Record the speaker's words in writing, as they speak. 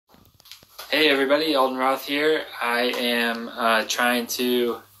Hey everybody, Alden Roth here. I am trying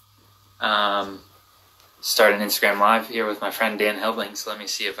to start an Instagram Live here with my friend Dan Helbling, so let me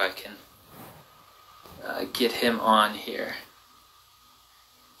see if I can get him on here.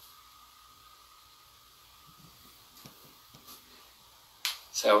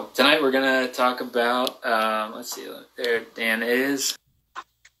 So tonight we're going to talk about, let's see, there Dan is.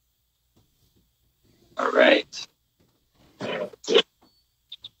 All right.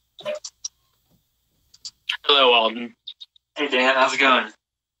 Hello, Alden. Hey Dan, how's it going?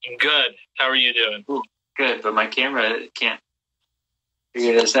 Good. How are you doing? Ooh, good, but my camera can't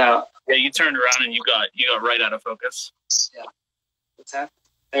figure this out. Yeah, you turned around and you got right out of focus. Yeah. What's that?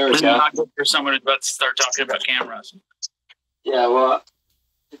 There we This go. is not good for someone who's about to start talking about cameras. Yeah, well,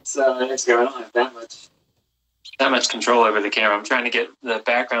 it's I don't have that much control over the camera. I'm trying to get the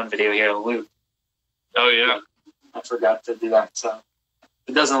background video here to loop. Oh yeah. I forgot to do that, so if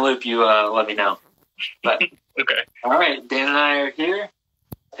it doesn't loop, you let me know. But Okay. All right, Dan and I are here,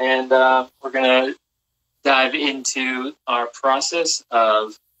 and we're gonna dive into our process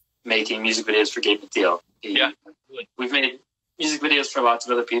of making music videos for Gabe McDeal. Yeah. We've made music videos for lots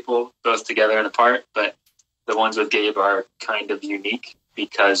of other people, both together and apart, but the ones with Gabe are kind of unique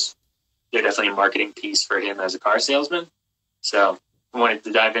because they're definitely a marketing piece for him as a car salesman. So I wanted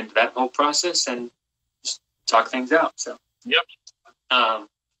to dive into that whole process and just talk things out. So yep. I'm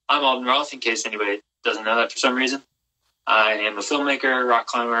Alden Roth, in case anybody doesn't know that for some reason. I am a filmmaker, rock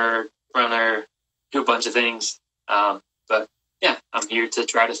climber, runner, do a bunch of things. But yeah, I'm here to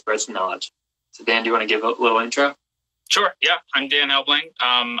try to spread some knowledge. So Dan, do you want to give a little intro? Sure. Yeah. I'm Dan Helbling.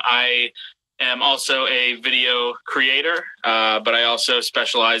 I am also a video creator, but I also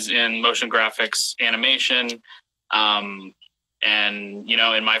specialize in motion graphics, animation. And,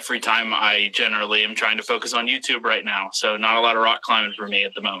 in my free time, I generally am trying to focus on YouTube right now. So not a lot of rock climbing for me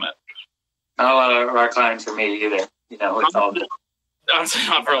at the moment. Not a lot of rock climbing for me either. It's all good. Honestly,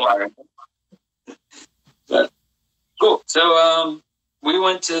 not for a lot. But cool. So we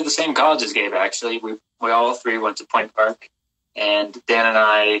went to the same college as Gabe, actually. We all three went to Point Park. And Dan and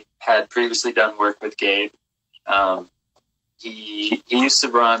I had previously done work with Gabe. He used to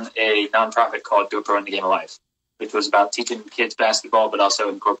run a nonprofit called GoPro in the Game of Life, which was about teaching kids basketball, but also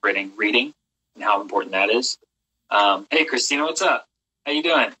incorporating reading and how important that is. Hey, Christina, what's up? How you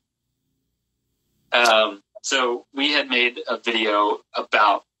doing? So we had made a video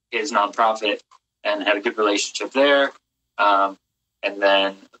about his nonprofit and had a good relationship there. And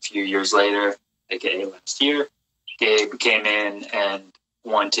then a few years later, aka last year, Gabe came in and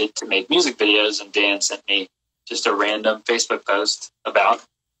wanted to make music videos, and Dan sent me just a random Facebook post about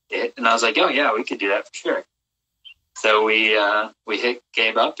it. And I was like, oh yeah, we could do that for sure. So we hit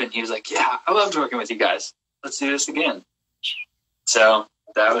Gabe up, and he was like, yeah, I loved working with you guys. Let's do this again. So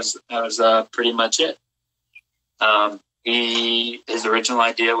that was pretty much it. His original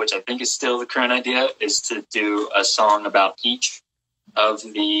idea, which I think is still the current idea, is to do a song about each of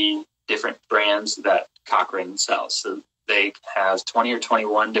the different brands that Cochrane sells. So they have 20 or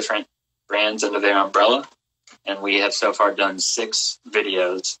 21 different brands under their umbrella, and we have so far done 6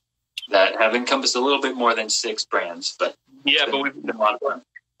 videos that have encompassed a little bit more than 6 brands. But yeah, but we've been a lot of fun.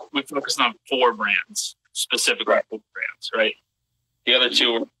 We focused on 4 brands, specifically 4 brands, right? The other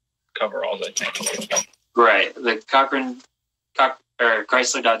 2 cover all, I think. Right. The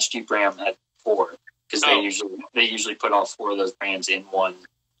Chrysler Dodge Jeep Ram had 4 because they usually put all 4 of those brands in one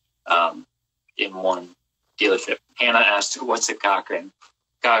dealership. Hannah asked, "What's a Cochrane?"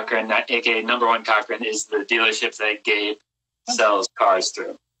 Cochrane, aka Number One Cochrane, is the dealership that Gabe sells cars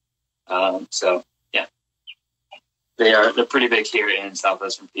through. So yeah, they're pretty big here in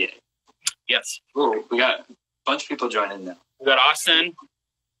southwestern PA. Yes. Ooh, we got a bunch of people joining now. We got Austin.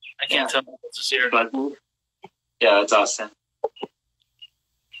 I can't tell what's this here. But yeah, that's Austin.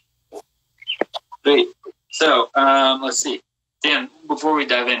 Great. So let's see, Dan. Before we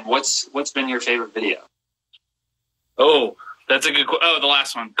dive in, what's been your favorite video? Oh, that's a good. The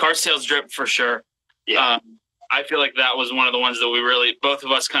last one, car sales drip for sure. Yeah. I feel like that was one of the ones that we really, both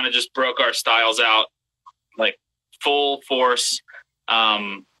of us, kind of just broke our styles out, like full force.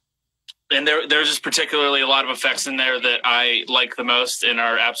 And there's just particularly a lot of effects in there that I like the most and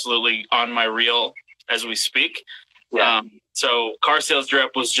are absolutely on my reel as we speak. Yeah. So car sales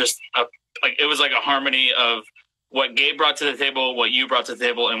drip was just it was like a harmony of what Gabe brought to the table, what you brought to the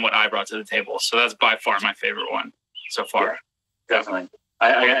table, and what I brought to the table. So that's by far my favorite one so far. Yeah, definitely.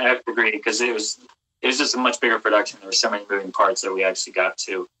 I have to agree because it was just a much bigger production. There were so many moving parts that we actually got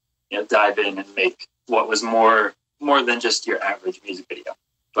to dive in and make what was more than just your average music video.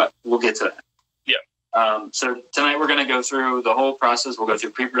 But we'll get to that. Yeah. So tonight we're going to go through the whole process. We'll go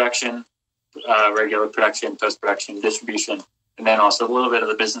through pre-production, regular production, post-production, distribution, and then also a little bit of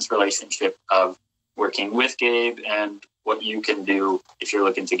the business relationship of working with Gabe and what you can do if you're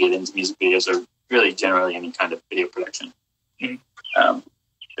looking to get into music videos or really generally any kind of video production. Mm-hmm.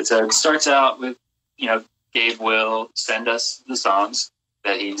 And so it starts out with, Gabe will send us the songs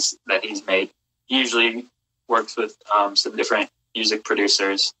that he's made. He usually works with some different music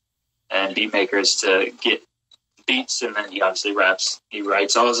producers and beat makers to get beats, and then he obviously raps. He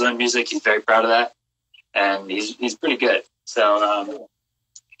writes all his own music. He's very proud of that, and he's pretty good. So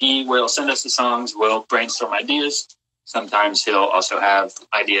he will send us the songs. We'll brainstorm ideas. Sometimes he'll also have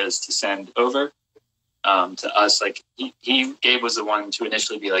ideas to send over to us. Like Gabe was the one to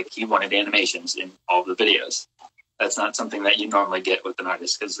initially be like, he wanted animations in all the videos. That's not something that you normally get with an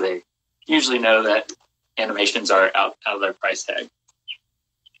artist because they usually know that animations are out of their price tag.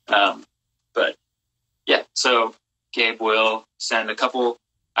 But yeah, so Gabe will send a couple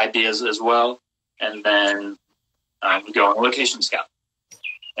ideas as well, and then we go on location scout.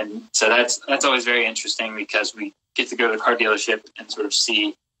 And so that's always very interesting because we get to go to the car dealership and sort of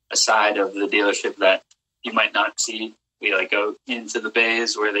see a side of the dealership that you might not see. We go into the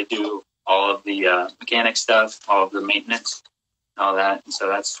bays where they do all of the mechanic stuff, all of the maintenance, and all that. And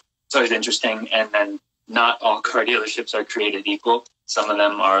so it's always interesting. And then not all car dealerships are created equal. Some of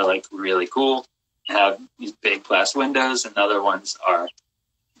them are really cool, have these big glass windows, and other ones are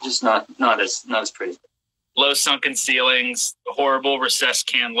just not as pretty. Low sunken ceilings, horrible recessed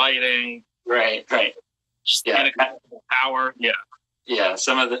can lighting. Right. Just power. Yeah.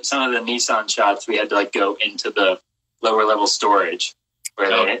 Some of the Nissan shots we had to go into the lower level storage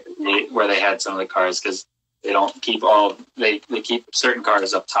where they had some of the cars because they don't keep they keep certain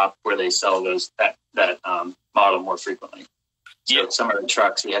cars up top where they sell that model more frequently. So some of the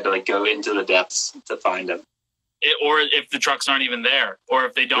trucks we had to go into the depths to find them. Or if the trucks aren't even there, or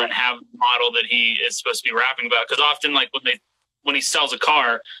if they don't have the model that he is supposed to be rapping about. Because often, when he sells a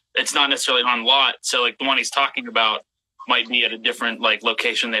car, it's not necessarily on lot. So, the one he's talking about might be at a different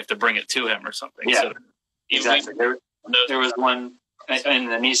location. They have to bring it to him or something. Yeah, so exactly. There was one in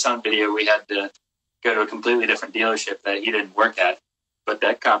the Nissan video. We had to go to a completely different dealership that he didn't work at, but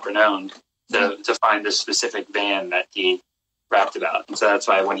that cop renowned to find a specific van that he rapped about. And so that's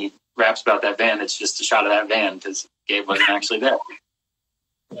why when he raps about that van, it's just a shot of that van because Gabe wasn't actually there.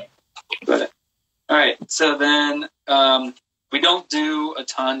 But all right, so then we don't do a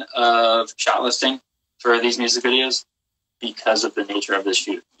ton of shot listing for these music videos because of the nature of the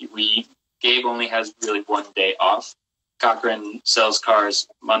shoot. Gabe only has really one day off. Cochran sells cars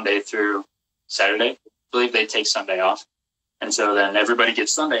Monday through Saturday. I believe they take Sunday off. And so then everybody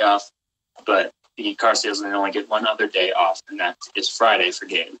gets Sunday off, but the car salesmen only get one other day off, and that is Friday for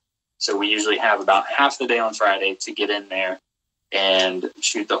Gabe. So we usually have about half the day on Friday to get in there and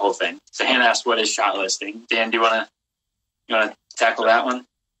shoot the whole thing. So Hannah asked, what is shot listing? Dan, do you want to tackle that one?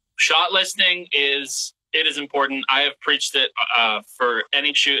 Shot listing is important. I have preached it for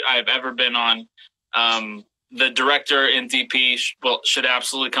any shoot I have ever been on. The director and DP should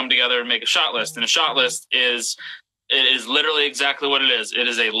absolutely come together and make a shot list. And a shot list is literally exactly what it is. It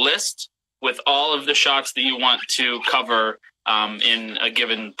is a list with all of the shots that you want to cover in a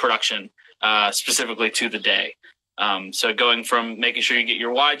given production, specifically to the day. So going from making sure you get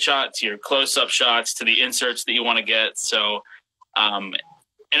your wide shot to your close-up shots to the inserts that you want to get. So,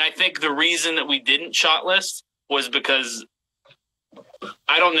 and I think the reason that we didn't shot list was because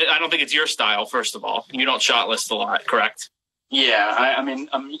I don't think it's your style. First of all, you don't shot list a lot, correct? Yeah, I mean,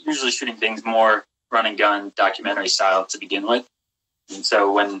 I'm usually shooting things more run and gun documentary style to begin with. And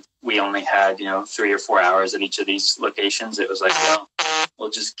so when we only had, 3 or 4 hours at each of these locations, it was we'll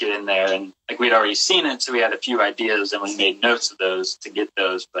just get in there. And we'd already seen it, so we had a few ideas and we made notes of those to get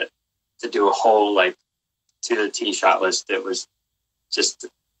those. But to do a whole, to the T shot list, it was just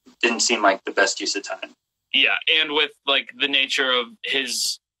didn't seem like the best use of time. Yeah, and with the nature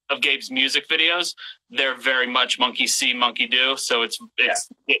of Gabe's music videos, they're very much monkey see, monkey do. So it's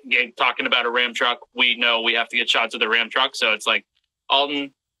Gabe talking about a Ram truck. We know we have to get shots of the Ram truck. So it's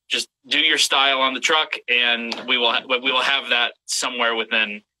Alden, just do your style on the truck, and we will have that somewhere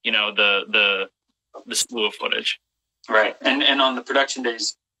within the slew of footage. Right, and on the production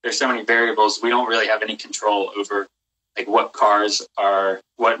days, there's so many variables. We don't really have any control over what cars are,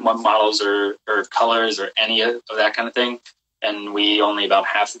 what models or colors or any of that kind of thing. And we only about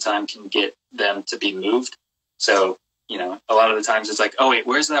half the time can get them to be moved. So, a lot of the times it's oh wait,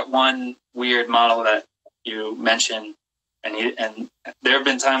 where's that one weird model that you mentioned? And there have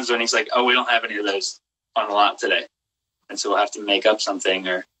been times when he's oh, we don't have any of those on the lot today. And so we'll have to make up something.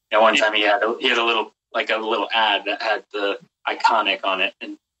 Or one time he had a little ad that had the iconic on it.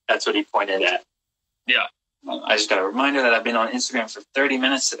 And that's what he pointed at. Yeah. I just got a reminder that I've been on Instagram for 30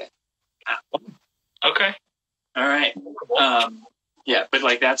 minutes today. Okay. All right. Yeah, but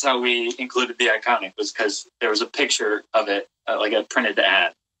like that's how we included the iconic, was because there was a picture of it, like a printed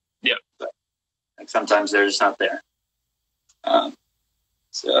ad. Yeah. But, like sometimes they're just not there.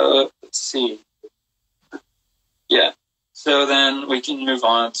 So let's see. Yeah. So then we can move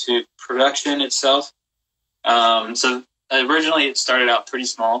on to production itself. So originally it started out pretty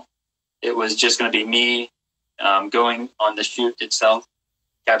small. It was just going to be me going on the shoot itself,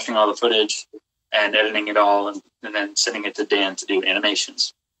 capturing all the footage and editing it all, and then sending it to Dan to do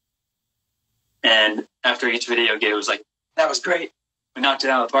animations. And after each video, Gabe was like, that was great. We knocked it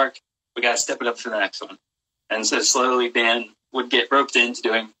out of the park. We got to step it up for the next one. And so slowly Dan would get roped into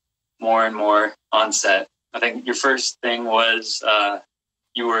doing more and more on set. I think your first thing was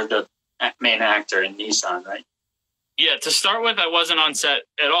you were the main actor in Nissan, right? Yeah, to start with, I wasn't on set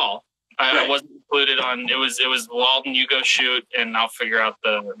at all. I wasn't included on. It was Walden, you go shoot, and I'll figure out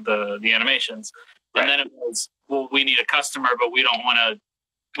the animations. Right. And then it was, well, we need a customer, but we don't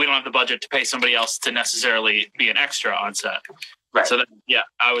have the budget to pay somebody else to necessarily be an extra on set. Right. So then, yeah,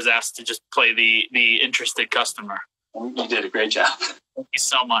 I was asked to just play the interested customer. You did a great job. Thank you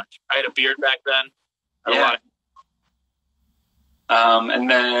so much. I had a beard back then. Yeah. And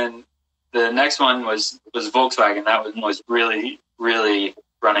then the next one was Volkswagen. That one was really, really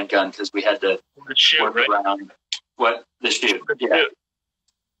run and gun because we had to work around the shoot. Yeah.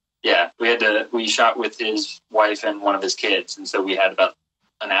 Yeah, we shot with his wife and one of his kids, and so we had about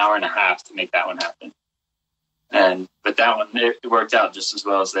an hour and a half to make that one happen. But that one, it worked out just as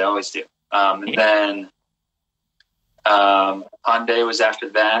well as they always do. And then Hyundai was after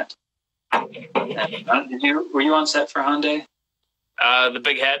that. And, were you on set for Hyundai? The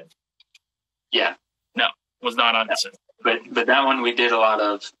big head? Yeah. No, was not on set. But that one we did a lot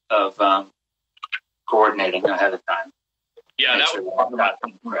of coordinating ahead of time. Yeah,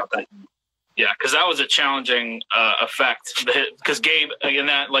 because that was a challenging effect. Because Gabe, again,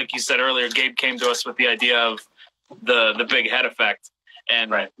 that, like you said earlier, Gabe came to us with the idea of the big head effect,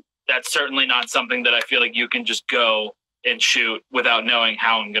 and that's certainly not something that I feel like you can just go and shoot without knowing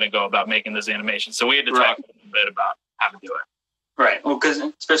how I'm going to go about making this animation. So we had to talk a little bit about how to do it. Right. Well,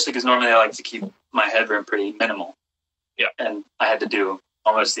 especially because normally I like to keep my headroom pretty minimal. Yeah. And I had to do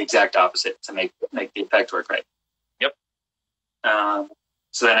almost the exact opposite to make the effect work right. Yep.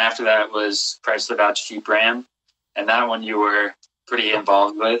 So then after that was Chrysler Dodge Jeep Ram, and that one you were pretty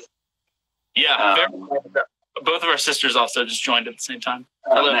involved with. Yeah. Both of our sisters also just joined at the same time.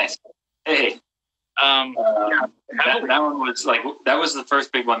 Oh, nice. Hey. That one was that was the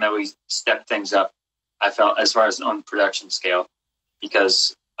first big one that we stepped things up, I felt, as far as on production scale,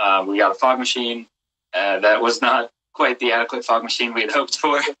 because we got a fog machine that was not quite the adequate fog machine we had hoped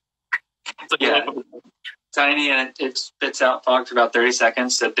for. Yeah, tiny, and it spits out fog for about 30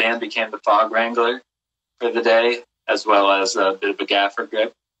 seconds. So Dan became the fog wrangler for the day, as well as a bit of a gaffer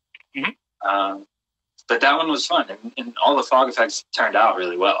grip. Mm-hmm. But that one was fun, and all the fog effects turned out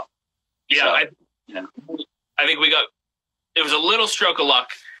really well. Yeah, so, I think it was a little stroke of luck,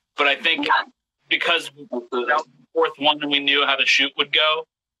 but I think because that was the fourth one and we knew how the shoot would go,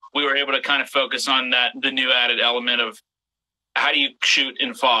 we were able to kind of focus on the new added element of how do you shoot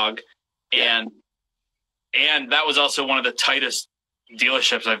in fog. And that was also one of the tightest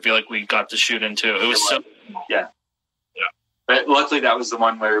dealerships I feel like we got to shoot into. It was so... Yeah. But luckily that was the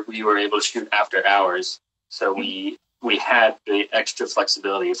one where we were able to shoot after hours. So we had the extra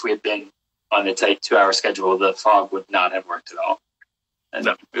flexibility. If we had been on the tight 2-hour schedule, the fog would not have worked at all. And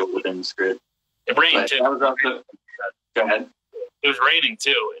it would have been screwed. It rained too. That was also... Go ahead. It was raining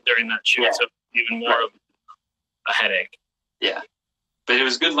too during that shoot, so even more of a headache. Yeah. But it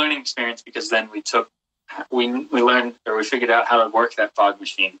was a good learning experience because then we learned, or we figured out how to work that fog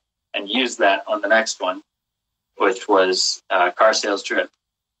machine and use that on the next one, which was car sales drip.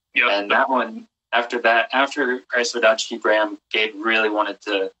 Yep. And that one, after Chrysler Dodge Jeep Ram, Gabe really wanted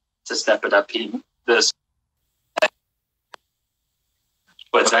to step it up.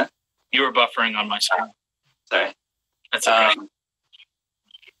 What's that? You were buffering on my screen. Sorry. That's okay.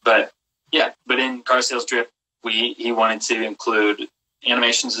 But in car sales drip, he wanted to include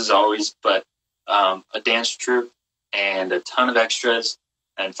animations as always, but a dance troupe and a ton of extras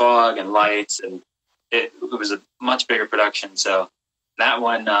and fog and lights, and it was a much bigger production. So that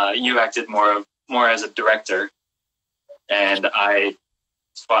one, you acted more as a director, and I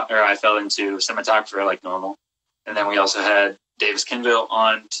fell into cinematographer like normal. And then we also had Davis Kinville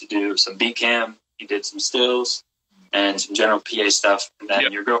on to do some beat cam. He did some stills and some general PA stuff. And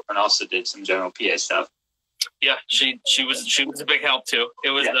then your girlfriend also did some general PA stuff. Yeah, she was a big help too. It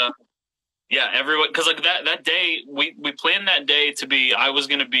was everyone, because like that day we planned that day to be, I was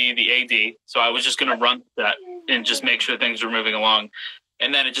going to be the AD, so I was just going to run that and just make sure things were moving along,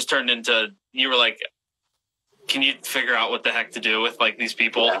 and then it just turned into, you were like, can you figure out what the heck to do with like these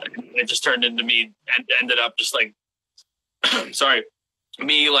people? Yeah. It just turned into me and ended up just like sorry,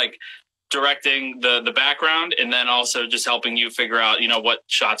 me like directing the background, and then also just helping you figure out, what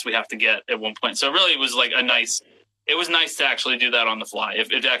shots we have to get at one point. So really it was like it was nice to actually do that on the fly.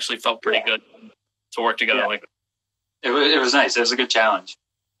 It actually felt pretty good to work together like that. It was nice. It was a good challenge.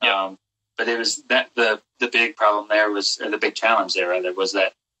 Yeah. But it was that the big problem there was, or the big challenge there rather, was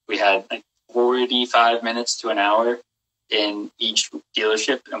that we had like 45 minutes to an hour in each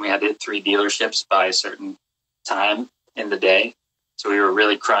dealership, and we had to hit 3 dealerships by a certain time in the day. So we were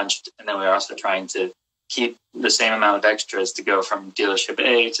really crunched, and then we were also trying to keep the same amount of extras to go from dealership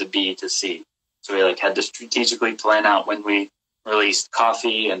A to B to C. So we like had to strategically plan out when we released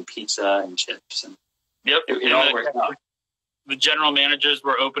coffee and pizza and chips, and it all worked out. The general managers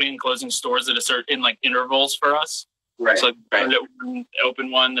were opening and closing stores at a certain in like intervals for us. Right. So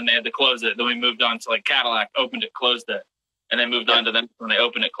open one, then they had to close it. Then we moved on to like Cadillac, opened it, closed it, and then moved on to them when they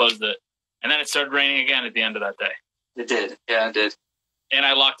opened it, closed it, and then it started raining again at the end of that day. It did. Yeah, it did. And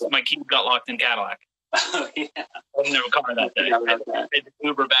my keys got locked in Cadillac. Oh, yeah. I didn't have a car that day. I had to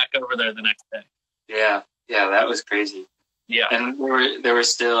Uber back over there the next day. Yeah, that was crazy. Yeah. And there were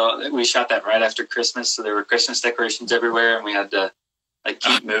still, we shot that right after Christmas, so there were Christmas decorations everywhere, and we had to like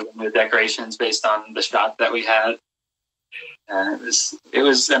keep moving the decorations based on the shot that we had. And it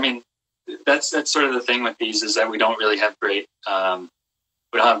was. I mean, that's sort of the thing with these, is that we don't really have great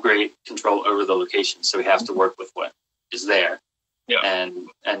control over the location, so we have to work with what is there. Yeah.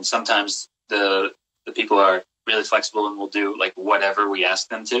 And sometimes the people are really flexible and will do like whatever we ask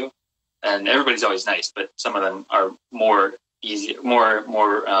them to. And everybody's always nice, but some of them are more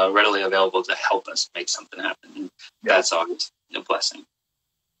readily available to help us make something happen. And that's always a blessing.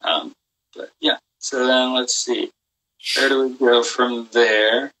 But yeah, so then let's see. Where do we go from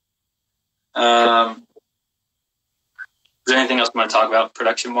there? Is there anything else you want to talk about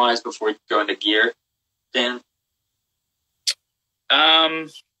production-wise before we go into gear, Dan? Well,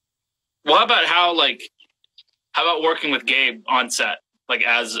 how about working with Gabe on set, like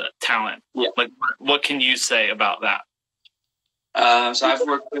as a talent? Yeah. Like, what can you say about that? So I've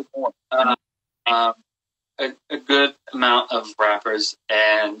worked with a good amount of rappers,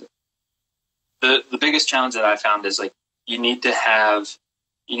 and the biggest challenge that I found is like you need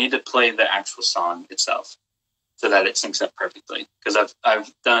to play the actual song itself so that it syncs up perfectly. Because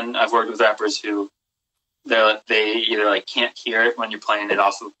I've worked with rappers who they either like can't hear it when you're playing it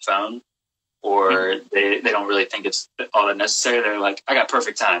off of the phone, or they don't really think it's all that necessary. They're like, I got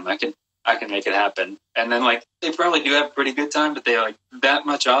perfect time. I can make it happen. And then like they probably do have a pretty good time, but they're like that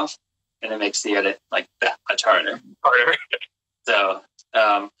much off, and it makes the edit like that much harder. So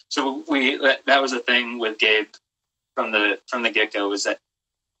that was a thing with Gabe from the get-go, was that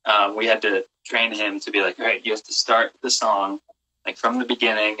we had to train him to be like, all right, you have to start the song like from the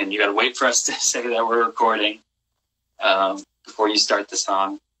beginning, and you got to wait for us to say that we're recording before you start the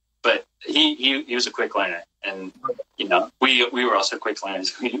song. But he was a quick learner, and we were also quick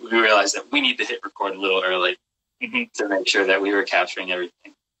learners. We realized that we need to hit record a little early to make sure that we were capturing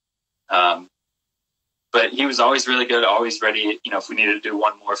everything. But he was always really good, always ready. If we needed to do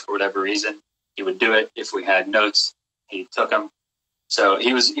one more for whatever reason, he would do it. If we had notes, he took them. So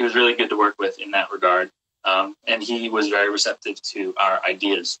he was really good to work with in that regard. And he was very receptive to our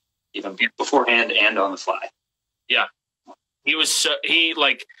ideas, even beforehand and on the fly. Yeah. He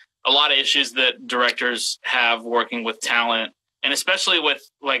like a lot of issues that directors have working with talent, and especially with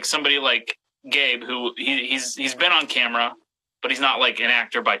like somebody like Gabe, who he's been on camera, but he's not like an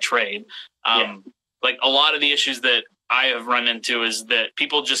actor by trade. Like a lot of the issues that I have run into is that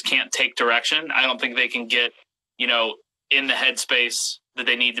people just can't take direction. I don't think they can get, in the headspace that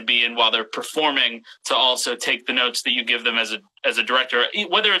they need to be in while they're performing to also take the notes that you give them as a director,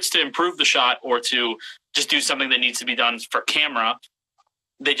 whether it's to improve the shot or to just do something that needs to be done for camera.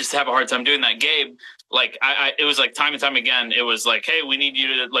 They just have a hard time doing that. Gabe, like it was like time and time again, it was like, hey, we need you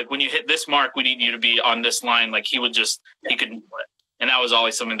to, like, when you hit this mark, we need you to be on this line. Like he couldn't do it. And that was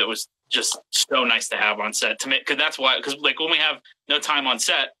always something that was just so nice to have on set to make, because like when we have no time on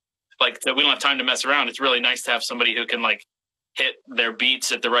set, like that we don't have time to mess around. It's really nice to have somebody who can like hit their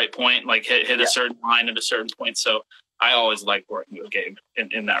beats at the right point, like hit a certain line at a certain point. So I always liked working with Gabe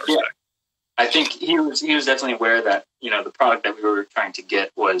in that respect. I think he was definitely aware that, the product that we were trying to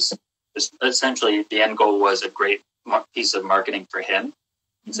get was essentially the end goal was a great piece of marketing for him.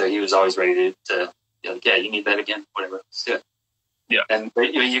 And so he was always ready to You're like, yeah, you need that again, whatever. Let's do it. Yeah. And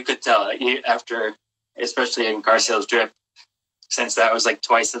you could tell after, especially in Car Sales Drip, since that was like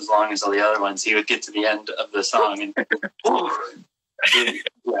twice as long as all the other ones, he would get to the end of the song and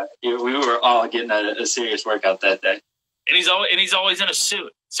we were all getting a serious workout that day. And he's always in a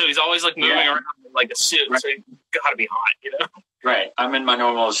suit, so he's always like moving around in like a suit. Right. So he's got to be hot, you know. Right. I'm in my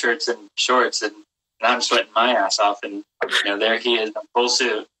normal shirts and shorts, and I'm sweating my ass off, and there he is in full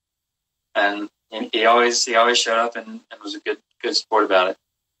suit, and he always showed up and was a good sport about it.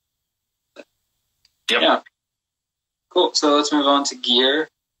 Yep. Yeah. Cool. So let's move on to gear.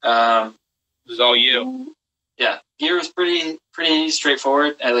 This is all you. Yeah, gear is pretty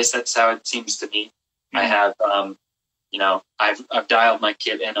straightforward. At least that's how it seems to me. Mm-hmm. I have, I've dialed my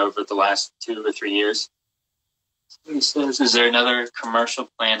kit in over the last 2 or 3 years. He says, "Is there another commercial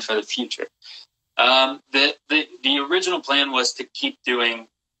plan for the future?" The original plan was to keep doing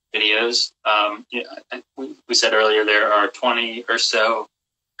videos. We said earlier there are 20 or so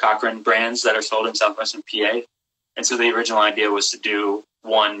Cochrane brands that are sold in Southwestern PA. And so the original idea was to do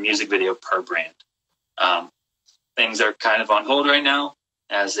one music video per brand. Things are kind of on hold right now,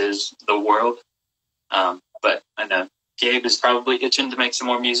 as is the world. But I know Gabe is probably itching to make some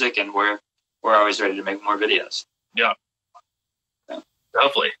more music, and we're always ready to make more videos. Yeah.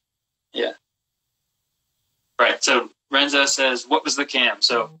 Hopefully. Yeah. Right. So Renzo says, "What was the cam?"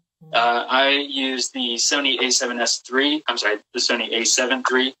 So I used the Sony A7S III. I'm sorry, the Sony A7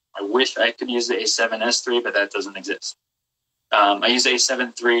 III. I wish I could use the A7S III, but that doesn't exist. I use the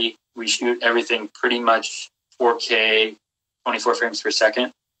A7 III. We shoot everything pretty much 4K, 24 frames per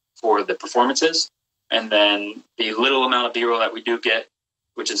second for the performances. And then the little amount of B-roll that we do get,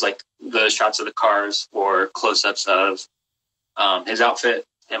 which is like the shots of the cars or close-ups of his outfit,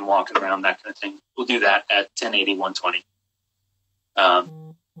 him walking around, that kind of thing. We'll do that at 1080, 120.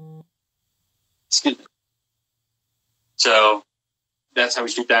 Excuse me. So that's how we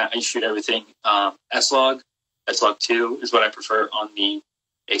shoot that. I shoot everything S-Log. S-Log 2 is what I prefer on the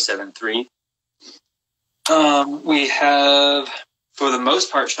A7 III. We have, for the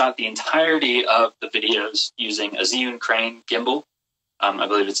most part, shot the entirety of the videos using a Zhiyun Crane gimbal. I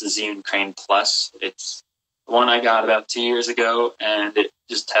believe it's a Zhiyun Crane Plus. It's the one I got about 2 years ago, and it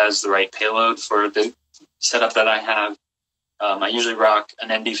just has the right payload for the setup that I have. I usually rock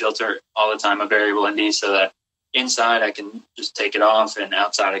an ND filter all the time, a variable ND, so that inside I can just take it off, and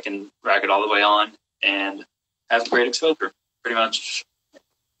outside I can rack it all the way on and have great exposure, pretty much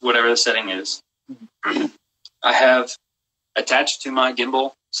whatever the setting is. I have attached to my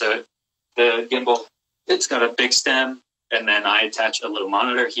gimbal, so the gimbal, it's got a big stem, and then I attach a little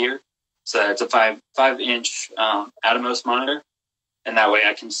monitor here. So it's a 5-inch Atomos monitor, and that way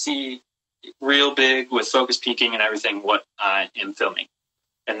I can see real big with focus peaking and everything what I am filming.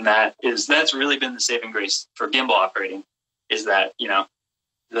 And that's really been the saving grace for gimbal operating, is that,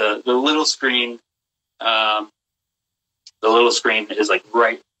 the little screen, is like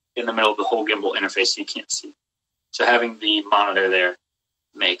right in the middle of the whole gimbal interface, so you can't see. So having the monitor there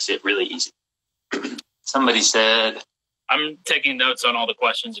makes it really easy. Somebody said, I'm taking notes on all the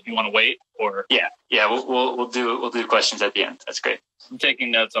questions if you want to wait, or yeah, we'll do questions at the end. That's great. I'm taking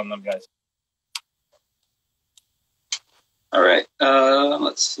notes on them, guys. All right.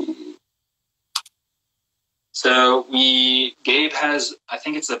 Let's see. So Gabe has, I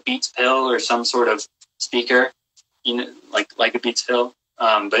think it's a Beats Pill or some sort of speaker, like a Beats Pill.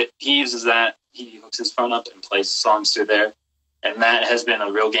 But he uses that. He hooks his phone up and plays songs through there, and that has been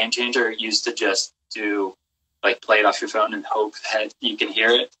a real game changer. It used to just do play it off your phone and hope that you can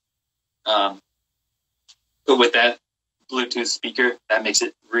hear it. But with that Bluetooth speaker, that makes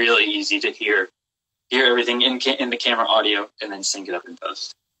it really easy to hear everything in the camera audio and then sync it up in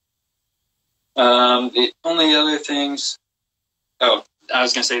post. The only other things, I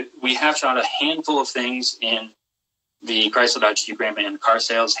was going to say, we have shot a handful of things in the Chrysler Dodge Jeep Ram and Car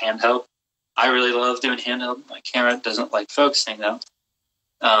Sales handheld. I really love doing handheld. My camera doesn't like focusing though.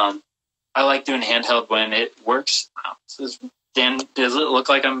 I like doing handheld when it works. Dan, does it look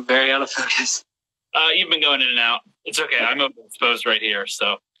like I'm very out of focus? You've been going in and out. It's okay. I'm exposed right here,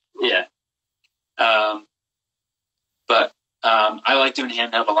 so. Yeah. But I like doing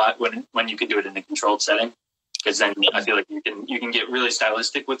handheld a lot when you can do it in a controlled setting, because then I feel like you can get really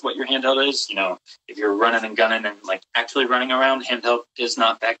stylistic with what your handheld is. If you're running and gunning and actually running around, handheld is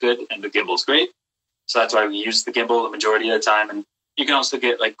not that good, and the gimbal's great. So that's why we use the gimbal the majority of the time. And you can also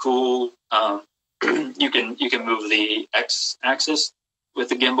get cool. You can move the X-axis with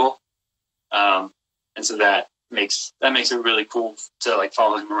the gimbal, and so that makes it really cool to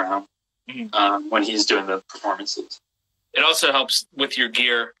follow him around when he's doing the performances. It also helps with your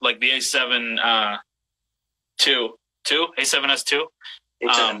gear, like the A7 Two, A7S two.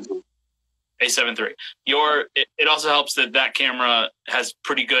 A7. A7 III. It also helps that camera has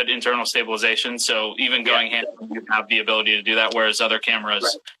pretty good internal stabilization. So even going hand, you have the ability to do that. Whereas other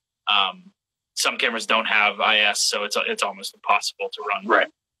cameras, some cameras don't have IS, so it's almost impossible to run. Right.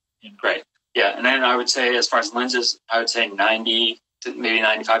 Right. Yeah. And then I would say, as far as lenses, I would say 90 to maybe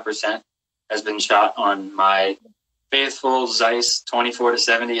 95% has been shot on my faithful Zeiss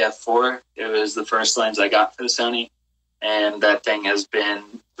 24-70 f4. It was the first lens I got for the Sony, and that thing has been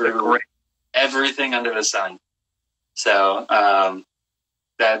through everything under the sun. So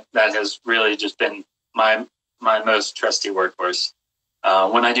that has really just been my most trusty workhorse.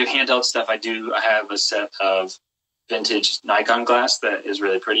 When I do handheld stuff, I have a set of vintage Nikon glass that is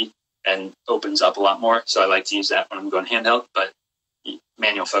really pretty and opens up a lot more. So I like to use that when I'm going handheld, but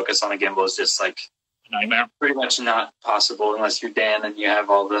manual focus on a gimbal is just like nightmare. Pretty much not possible unless you're Dan and you have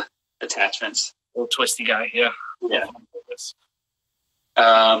all the attachments. Little twisty guy, yeah. Yeah.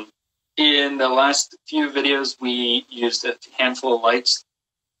 In the last few videos, we used a handful of lights.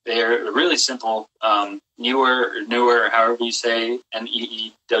 They're really simple. Newer, however you say,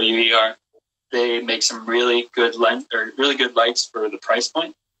 NEEWER. They make some really good lights for the price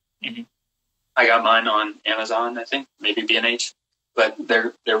point. Mm-hmm. I got mine on Amazon, I think, maybe B&H, but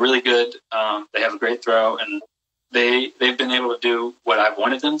they're really good. They have a great throw, and they've been able to do what I've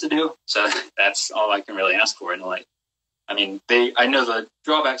wanted them to do. So that's all I can really ask for in a light. I mean, I know the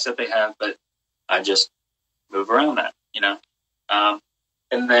drawbacks that they have, but I just move around that,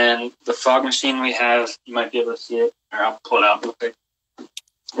 and then the fog machine we have, you might be able to see it, or I'll pull it out real quick.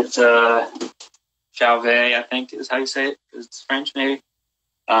 It's Chauvet, I think is how you say it. It's French, maybe.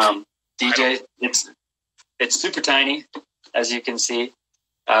 DJ, it's super tiny, as you can see.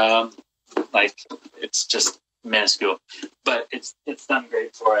 It's just minuscule, but it's done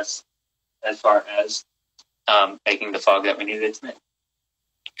great for us as far as making the fog that we needed to make.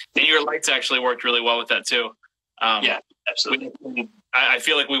 And your lights actually worked really well with that too. Yeah, absolutely. I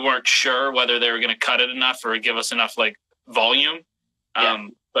feel like we weren't sure whether they were going to cut it enough or give us enough volume.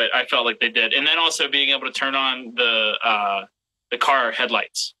 But I felt like they did. And then also being able to turn on the car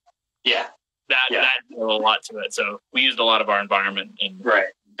headlights. Yeah. That did a lot to it. So we used a lot of our environment. Right.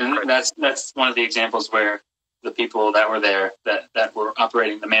 And that's one of the examples where the people that were there, that were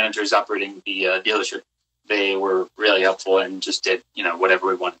operating, the managers operating the dealership, they were really helpful and just did, whatever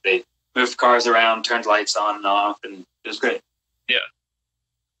we wanted. They moved cars around, turned lights on and off, and it was great.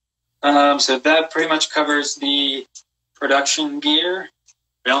 Yeah. So that pretty much covers the production gear.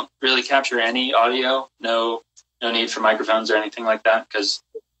 We don't really capture any audio. No need for microphones or anything like that, because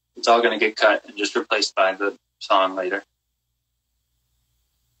it's all going to get cut and just replaced by the song later.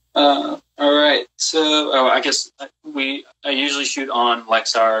 All right. So, I guess I usually shoot on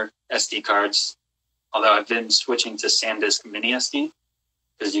Lexar SD cards, although I've been switching to SanDisk Mini SD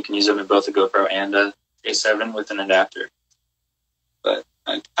because you can use them in both a GoPro and a A7 with an adapter. But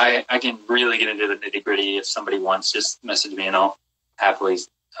I can really get into the nitty gritty if somebody wants. Just message me and I'll happily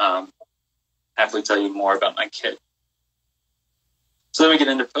tell you more about my kit. So then we get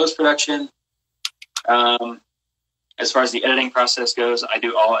into post-production. As far as the editing process goes, I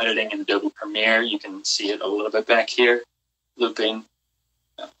do all editing in Adobe Premiere. You can see it a little bit back here, looping.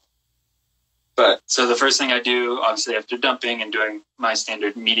 So the first thing I do, obviously after dumping and doing my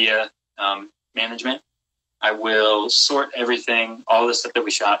standard media management, I will sort everything, all the stuff that we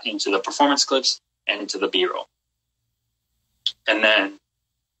shot, into the performance clips and into the B-roll. And then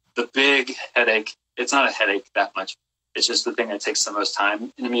the big headache, it's not a headache that much, it's just the thing that takes the most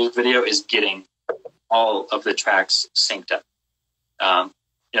time in a music video, is getting all of the tracks synced up.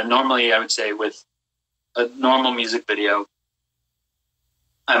 Normally I would say with a normal music video,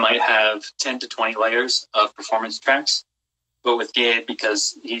 I might have 10 to 20 layers of performance tracks. But with Gabe,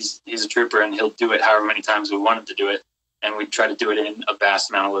 because he's a trooper and he'll do it however many times we want him to do it, and we try to do it in a vast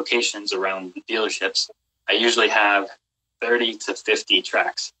amount of locations around the dealerships, I usually have 30 to 50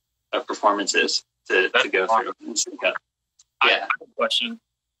 tracks of performances to go through and sync up. Yeah. I have a question.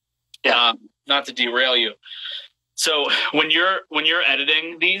 Yeah. Not to derail you. So when you're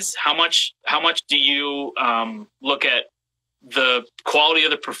editing these, how much do you look at the quality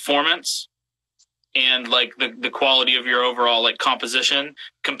of the performance and the quality of your overall composition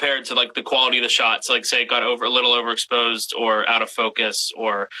compared to the quality of the shots? Say it got a little overexposed or out of focus,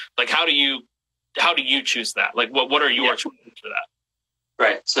 or how do you choose that? What are your choices for that?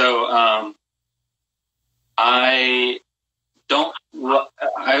 Right. So I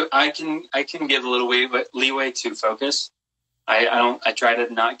can give a little leeway to focus. I try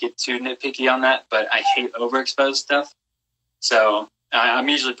to not get too nitpicky on that, but I hate overexposed stuff. So I'm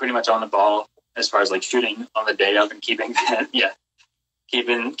usually pretty much on the ball as far as like shooting on the day of and keeping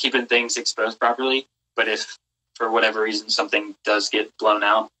keeping things exposed properly. But if for whatever reason something does get blown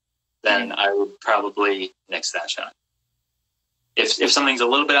out, then I would probably nix that shot. If something's a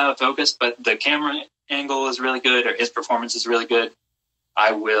little bit out of focus, but the camera angle is really good or his performance is really good,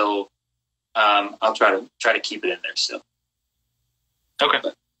 I will. I'll try to keep it in there still. Okay.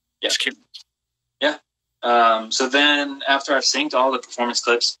 But, yeah. Just keep. Yeah. So then after I've synced all the performance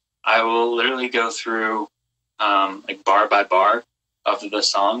clips, I will literally go through like bar by bar of the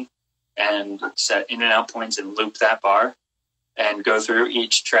song and set in and out points and loop that bar and go through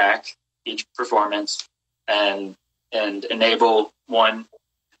each track, each performance, and enable one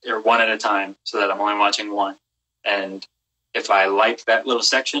at a time so that I'm only watching one. And if I like that little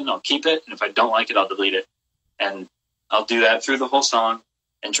section, I'll keep it. And if I don't like it, I'll delete it. And I'll do that through the whole song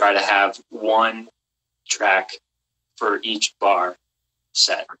and try to have one track for each bar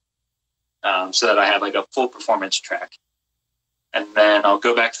set so that I have like a full performance track. And then I'll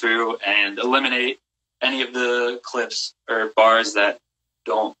go back through and eliminate any of the clips or bars that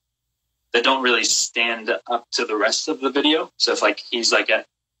don't really stand up to the rest of the video. So if like he's like at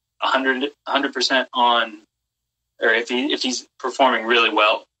 100% on, or if he's performing really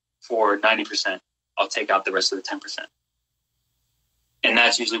well for 90%, I'll take out the rest of the 10%. And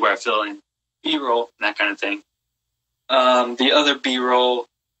that's usually where I fill in B-roll and that kind of thing. The other B-roll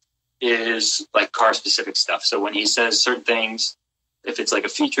is like car specific stuff. So when he says certain things, if it's like a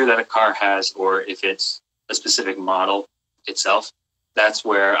feature that a car has, or if it's a specific model itself, that's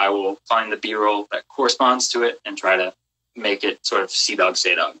where I will find the B-roll that corresponds to it and try to make it sort of see dog,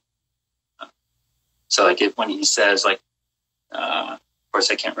 say dog. So like when he says like, of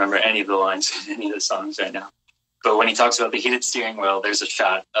course I can't remember any of the lines in any of the songs right now, but when he talks about the heated steering wheel, there's a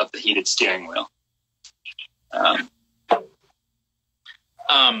shot of the heated steering wheel.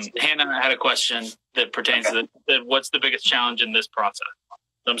 Hannah had a question that pertains to what's the biggest challenge in this process?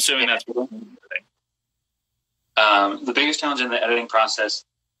 I'm assuming that's the biggest challenge in the editing process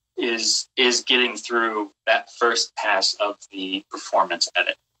is getting through that first pass of the performance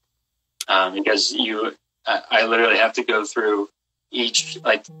edit. Because I literally have to go through each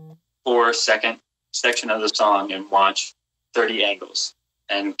like 4-second section of the song and watch 30 angles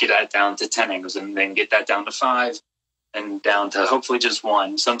and get that down to 10 angles and then get that down to 5 and down to hopefully just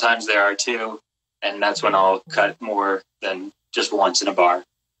 1. Sometimes there are 2, and that's when I'll cut more than just once in a bar.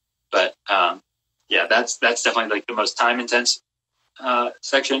 But yeah, that's definitely like the most time intense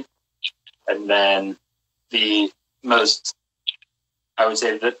section. And then the most, I would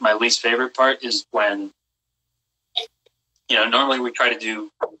say that my least favorite part is when, normally we try to do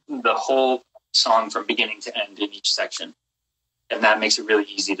the whole song from beginning to end in each section. And that makes it really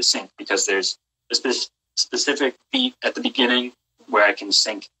easy to sync because there's a specific beat at the beginning where I can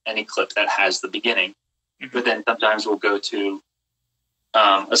sync any clip that has the beginning. Mm-hmm. But then sometimes we'll go to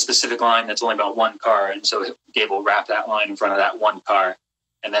a specific line that's only about one car. And so Gabe will wrap that line in front of that one car.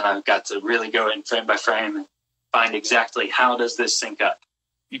 And then I've got to really go in frame by frame and find exactly how does this sync up.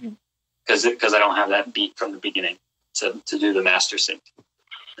 Because I don't have that beat from the beginning to do the master sync.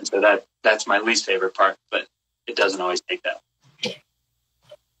 And so that's my least favorite part, but it doesn't always take that.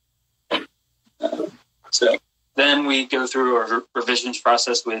 So then we go through a revisions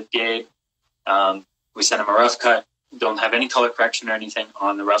process with Gabe. We send him a rough cut. Don't have any color correction or anything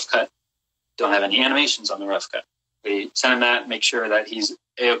on the rough cut. Don't have any animations on the rough cut. We send him that, make sure that he's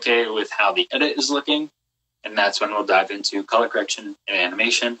A-okay with how the edit is looking. And that's when we'll dive into color correction and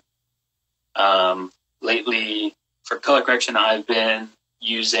animation. Lately, for color correction, I've been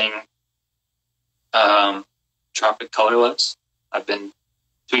using Tropic Color Looks. I've been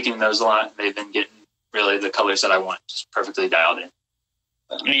tweaking those a lot. They've been getting really the colors that I want, just perfectly dialed in.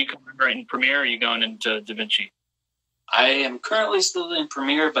 Are you right in Premiere or are you going into DaVinci? I am currently still in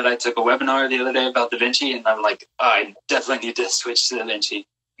Premiere, but I took a webinar the other day about DaVinci, and I'm like, I definitely need to switch to DaVinci.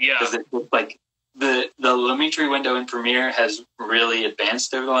 Yeah. Because like the Lumetri window in Premiere has really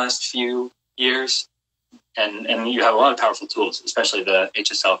advanced over the last few years, and you have a lot of powerful tools, especially the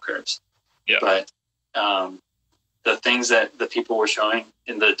HSL curves. Yeah. But the things that the people were showing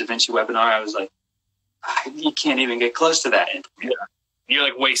in the DaVinci webinar, I was like, you can't even get close to that in Premiere. Yeah. You're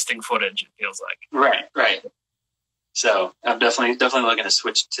like wasting footage, it feels like. Right. So I'm definitely looking to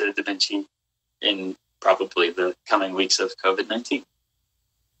switch to DaVinci in probably the coming weeks of COVID-19.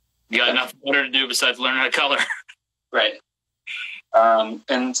 You got nothing better to do besides learn how to color. Right.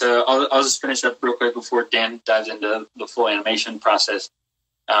 And so I'll just finish up real quick before Dan dives into the full animation process.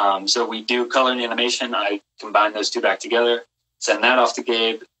 So we do color and animation. I combine those two back together, send that off to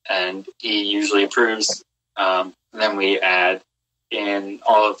Gabe, and he usually approves. And then we add in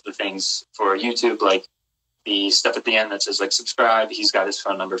all of the things for YouTube, like the stuff at the end that says like subscribe. He's got his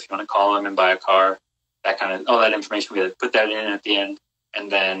phone number if you want to call him and buy a car. That kind of all that information. We put that in at the end,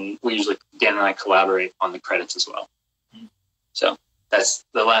 and then we usually Dan and I collaborate on the credits as well. So that's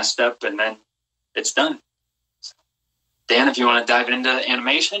the last step, and then it's done. So, Dan, if you want to dive into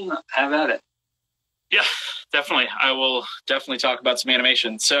animation, have at it. Yeah, definitely. I will definitely talk about some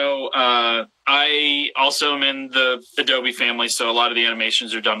animation. So I also am in the Adobe family, so a lot of the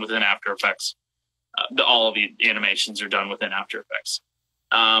animations are done within After Effects. All of the animations are done within After Effects.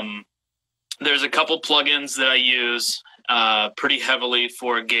 There's a couple plugins that I use pretty heavily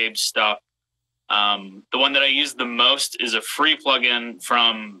for Gabe's stuff. The one that I use the most is a free plugin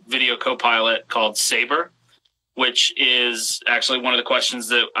from Video Copilot called Saber, which is actually one of the questions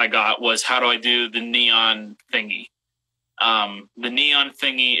that I got was, how do I do the neon thingy? The neon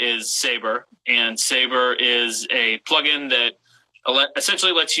thingy is Saber, and Saber is a plugin that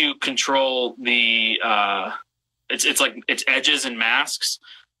essentially lets you control the it's edges and masks.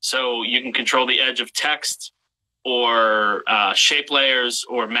 So you can control the edge of text or shape layers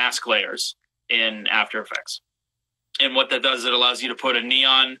or mask layers in After Effects. And what that does, it allows you to put a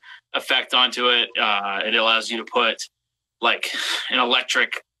neon effect onto it. It allows you to put like an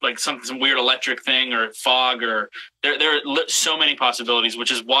electric, like some weird electric thing or fog, or there are so many possibilities,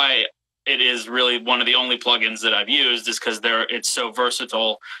 which is why it is really one of the only plugins that I've used, is because it's so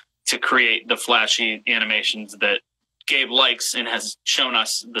versatile to create the flashy animations that Gabe likes and has shown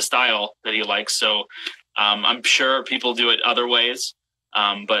us the style that he likes. So I'm sure people do it other ways.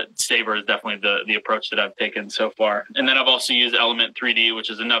 But Saber is definitely the approach that I've taken so far. And then I've also used Element 3D, which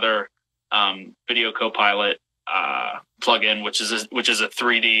is another Video Copilot plugin, which is a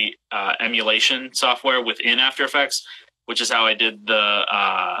 3D emulation software within After Effects, which is how I did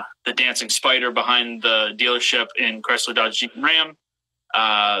the dancing spider behind the dealership in Chrysler Dodge Jeep and Ram,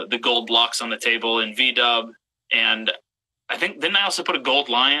 the gold blocks on the table in VDub, and I think didn't I also put a gold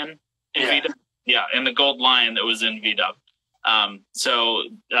lion in VDub? Yeah, and the gold lion that was in VDub. So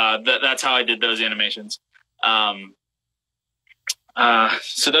that's how I did those animations. So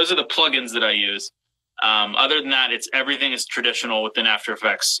those are the plugins that I use. Other than that, everything is traditional within After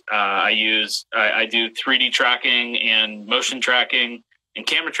Effects. I do 3D tracking and motion tracking and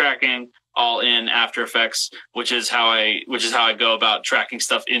camera tracking all in After Effects, which is how I go about tracking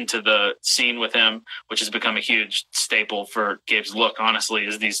stuff into the scene with him, which has become a huge staple for Gabe's look, honestly,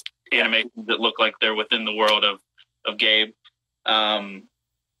 is these animations that look like they're within the world of Gabe. A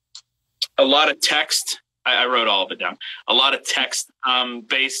lot of text. I wrote all of it down. A lot of text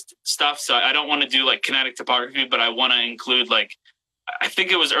based stuff. So I don't want to do like kinetic topography, but I want to include like, I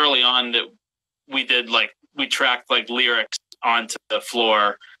think it was early on that we tracked like lyrics onto the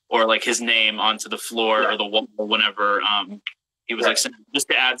floor, or like his name onto the floor or the wall whenever he was like, just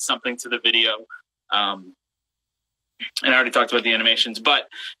to add something to the video. And I already talked about the animations, but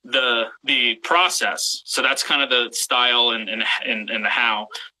the process. So that's kind of the style and the how.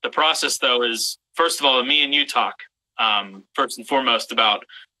 The process, though, is first of all, me and you talk first and foremost about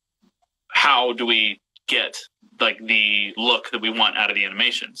how do we get like the look that we want out of the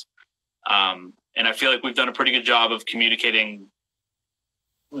animations. And I feel like we've done a pretty good job of communicating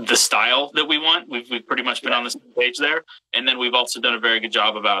the style that we want. We've pretty much been on the same page there, and then we've also done a very good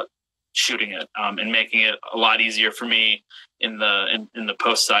job about shooting it and making it a lot easier for me in the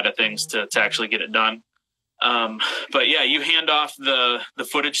post side of things to actually get it done. But yeah, you hand off the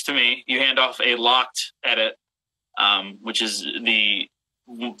footage to me. You hand off a locked edit, which is the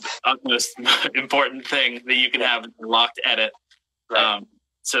utmost important thing that you can have, a locked edit,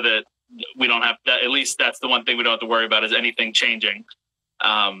 so that we don't have that. At least that's the one thing we don't have to worry about, is anything changing.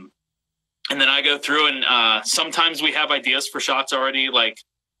 And then I go through and sometimes we have ideas for shots already like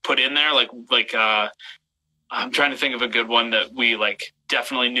put in there. Like I'm trying to think of a good one that we like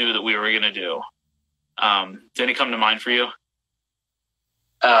definitely knew that we were going to do. Did any come to mind for you?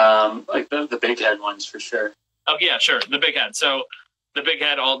 Like the big head ones for sure. Oh yeah, sure. The big head. So the big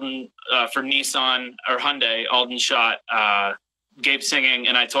head, Alden, for Nissan or Hyundai, Alden shot Gabe singing,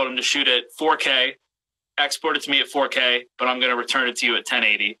 and I told him to shoot it 4K, export it to me at 4K, but I'm going to return it to you at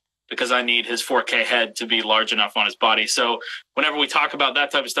 1080 because I need his 4K head to be large enough on his body. So whenever we talk about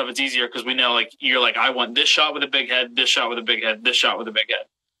that type of stuff, it's easier because we know, like, you're like, I want this shot with a big head, this shot with a big head, this shot with a big head.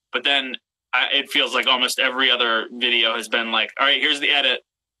 But then it feels like almost every other video has been like, all right, here's the edit.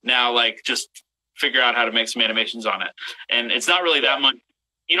 Now, like, just figure out how to make some animations on it. And it's not really that much.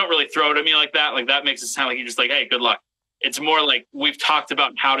 You don't really throw it at me like that. Like, that makes it sound like you're just like, hey, good luck. It's more like we've talked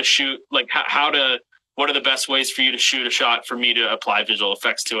about how to shoot, like what are the best ways for you to shoot a shot for me to apply visual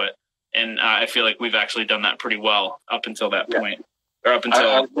effects to it. And I feel like we've actually done that pretty well up until that point. or up until?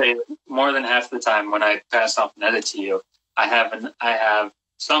 I would say more than half the time when I pass off an edit to you, I have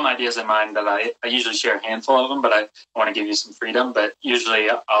some ideas in mind that I usually share a handful of them, but I want to give you some freedom. But usually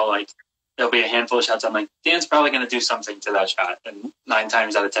I'll like, there'll be a handful of shots. I'm like, Dan's probably going to do something to that shot. And 9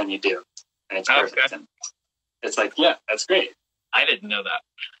 times out of 10 you do. And it's perfect. Okay. And it's like, yeah, that's great. I didn't know that.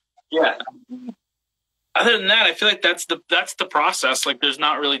 Yeah. Other than that, I feel like that's the process. Like there's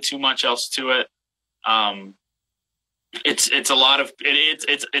not really too much else to it. It's a lot of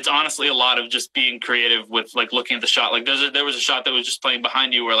it's honestly a lot of just being creative with like looking at the shot. Like there was a shot that was just playing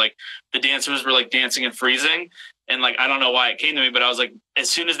behind you where like the dancers were like dancing and freezing, and like I don't know why it came to me, but I was like, as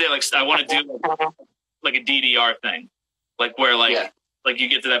soon as they like, I want to do like a DDR thing, like where like like you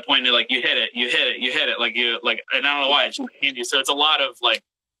get to that point and you're like you hit it, like you like, and I don't know why it just came to you. So it's a lot of like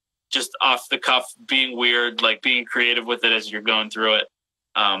just off the cuff, being weird, like being creative with it as you're going through it.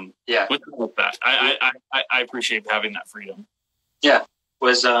 With that, I appreciate having that freedom. Yeah.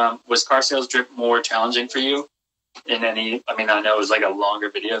 Was car sales drip more challenging for you in any? I mean, I know it was like a longer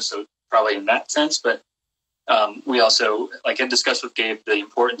video, so probably in that sense. But we also like had discussed with Gabe the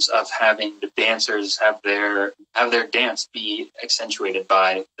importance of having the dancers have their dance be accentuated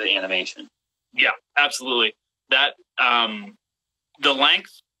by the animation. Yeah, absolutely. That the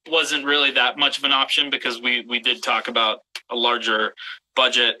length wasn't really that much of an option because we did talk about a larger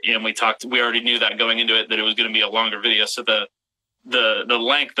budget, and we already knew that going into it that it was going to be a longer video, so the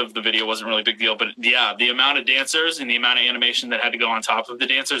length of the video wasn't really a big deal. But yeah, the amount of dancers and the amount of animation that had to go on top of the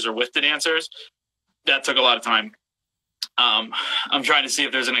dancers or with the dancers, that took a lot of time. I'm trying to see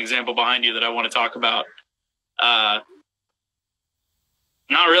if there's an example behind you that I want to talk about. Not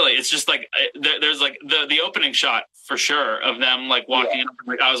really. It's just like there's like the opening shot for sure of them like walking up.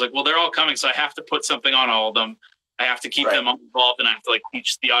 Like I was like, well, they're all coming, so I have to put something on all of them. I have to keep them involved, and I have to like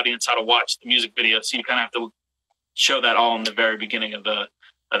teach the audience how to watch the music video. So you kind of have to show that all in the very beginning of the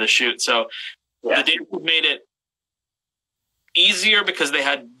shoot. So the dancers made it easier because they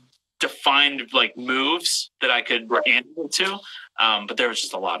had defined like moves that I could animate to. But there was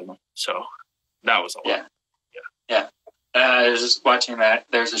just a lot of them, so that was a lot. Yeah. I was just watching that.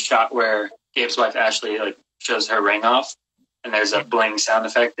 There's a shot where Gabe's wife Ashley like shows her ring off, and there's a bling sound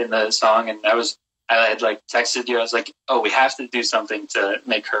effect in the song, and that was. I had like texted you. I was like, "Oh, we have to do something to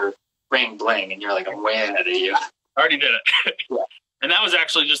make her ring bling," and you're like, "I'm way ahead of you." I already did it. And that was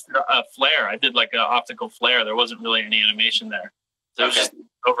actually just a flare. I did like an optical flare. There wasn't really any animation there, so it was just an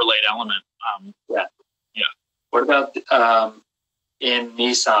overlaid element. Yeah. What about in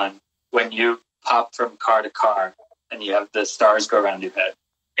Nissan when you pop from car to car and you have the stars go around your head?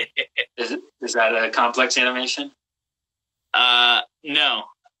 Is that a complex animation? No.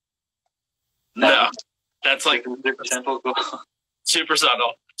 No, that's like super simple, super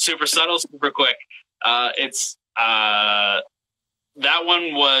subtle, super quick. It's that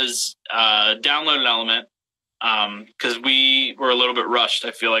one was downloaded element because we were a little bit rushed,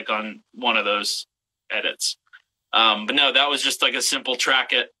 I feel like, on one of those edits. But no, that was just like a simple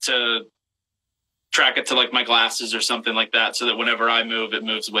track it to like my glasses or something like that, so that whenever I move, it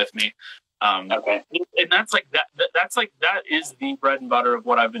moves with me. And that's like that is the bread and butter of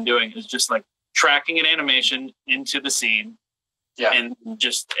what I've been doing, is just like tracking an animation into the scene. And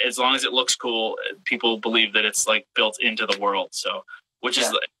just as long as it looks cool, people believe that it's like built into the world. So, which is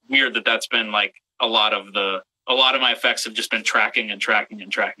like weird that that's been like a lot of my effects have just been tracking.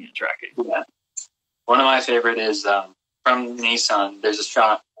 Yeah. One of my favorite is from Nissan. There's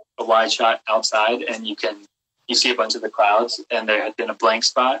a wide shot outside, and you see a bunch of the clouds, and there had been a blank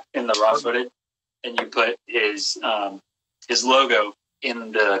spot in the raw footage, and you put his logo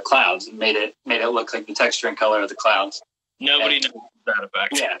in the clouds and made it look like the texture and color of the clouds. Nobody knows that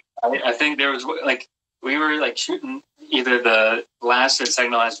effect. Yeah, I think there was like we were like shooting either the last or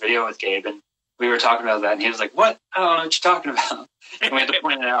second to last video with Gabe, and we were talking about that, and he was like, "What? I don't know what you're talking about." And we had to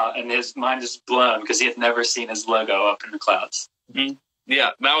point it out, and his mind is blown because he had never seen his logo up in the clouds. Mm-hmm.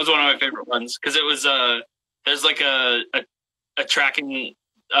 Yeah, that was one of my favorite ones because it was there's like a tracking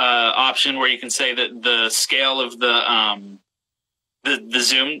option where you can say that the scale of the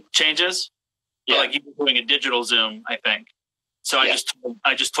zoom changes. Yeah. But like you were doing a digital zoom, I think. So I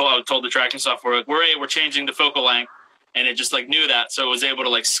just told the tracking software, like, we're changing the focal length, and it just like knew that, so it was able to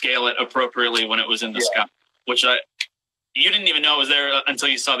like scale it appropriately when it was in the sky, which you didn't even know it was there until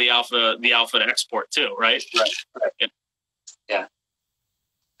you saw the alpha to export too, right? Right. Yeah.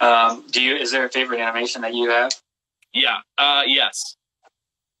 Is there a favorite animation that you have? Yeah. Yes.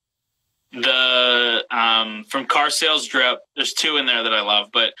 The from Car Sales Drip, there's two in there that I love,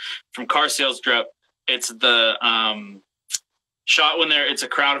 but from Car Sales Drip, it's the shot when it's a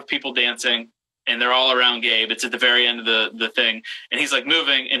crowd of people dancing, and they're all around Gabe. It's at the very end of the thing, and he's like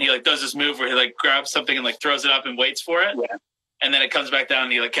moving, and he like does this move where he like grabs something and like throws it up and waits for it, and then it comes back down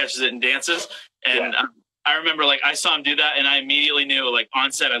and he like catches it and dances. And I remember like I saw him do that, and I immediately knew like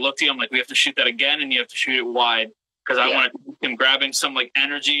on set I looked at him like we have to shoot that again, and you have to shoot it wide because I wanted him grabbing some like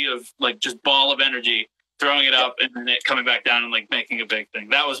energy of like just ball of energy, throwing it up, and then it coming back down and like making a big thing.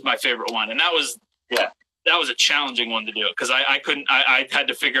 That was my favorite one, and that was a challenging one to do because I couldn't. I had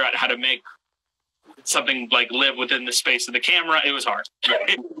to figure out how to make something like live within the space of the camera. It was hard.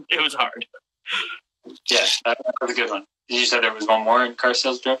 It was hard. Yeah, that was a good one. You said there was one more in Car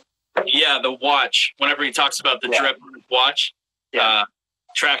Sales Drip? Yeah, the watch. Whenever he talks about the drip on his watch,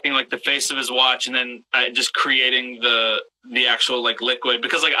 tracking like the face of his watch, and then just creating the actual like liquid,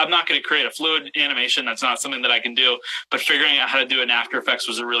 because like I'm not going to create a fluid animation. That's not something that I can do. But figuring out how to do it in After Effects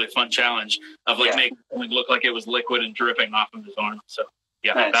was a really fun challenge of like making something look like it was liquid and dripping off of his arm. So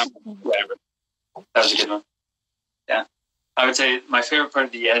that was my favorite. That was a good one. Yeah, I would say my favorite part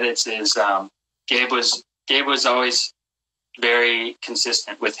of the edits is Gabe was always very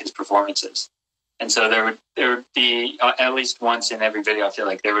consistent with his performances, and so there would be at least once in every video, I feel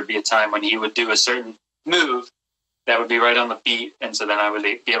like there would be a time when he would do a certain move that would be right on the beat, and so then I would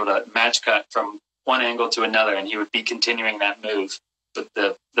be able to match cut from one angle to another, and he would be continuing that move, but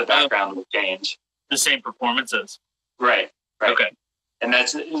the background would change. The same performances, right? Okay. And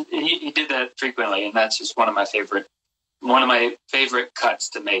that's he did that frequently, and that's just one of my favorite cuts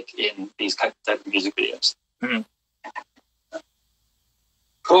to make in these type of music videos. Mm-hmm.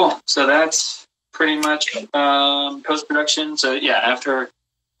 Cool. So that's pretty much post-production. So after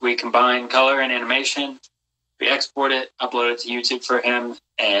we combine color and animation, we export it, upload it to YouTube for him,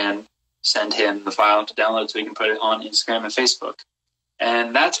 and send him the file to download so we can put it on Instagram and Facebook.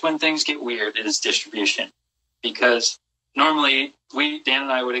 And that's when things get weird, is distribution, because normally Dan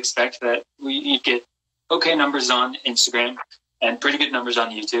and I would expect that you'd get okay numbers on Instagram and pretty good numbers on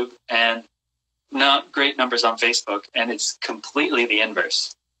YouTube and not great numbers on Facebook. And it's completely the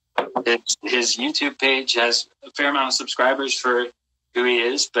inverse. His YouTube page has a fair amount of subscribers for who he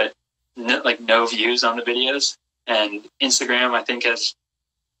is, but no views on the videos. And Instagram, I think, has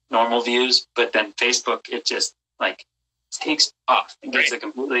normal views, but then Facebook, it just like takes off and gets a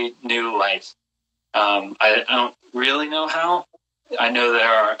completely new life. I don't really know how. I know there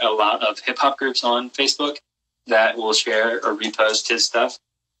are a lot of hip hop groups on Facebook that will share or repost his stuff.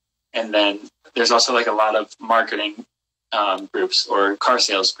 And then there's also like a lot of marketing groups or car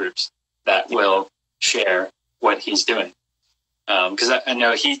sales groups that will share what he's doing. Because I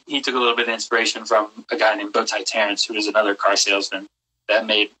know he took a little bit of inspiration from a guy named Bowtie Terrence, who was another car salesman that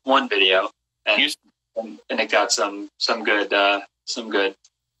made one video, and it got some good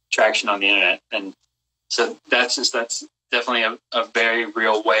traction on the internet. And so that's definitely a very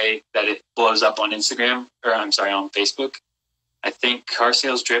real way that it blows up on Instagram, on Facebook. I think Car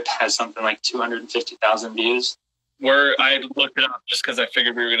Sales Drip has something like 250,000 views. I looked it up just because I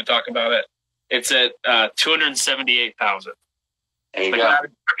figured we were going to talk about it. It's at 278,000. There you go.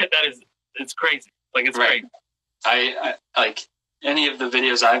 It's crazy. Like, it's great. I like any of the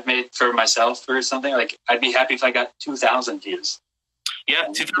videos I've made for myself or something. Like, I'd be happy if I got 2,000 views. Yeah,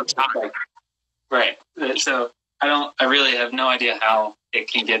 2,000. Right. So I really have no idea how it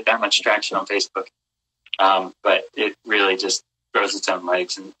can get that much traction on Facebook. But it really just grows its own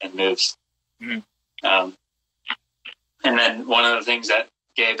legs and moves. Mm-hmm. And then one of the things that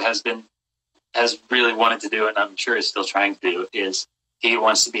Gabe has really wanted to do, and I'm sure is still trying to do, is he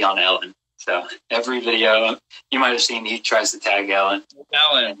wants to be on Ellen. So every video you might have seen, he tries to tag Ellen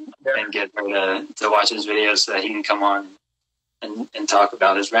and get her to watch his videos so that he can come on and talk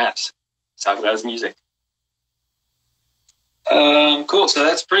about his raps, talk about his music. Cool. So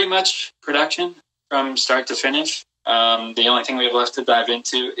that's pretty much production from start to finish. The only thing we have left to dive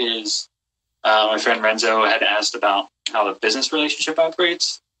into is my friend Renzo had asked about how the business relationship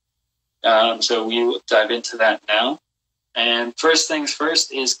operates. So we will dive into that now. And first things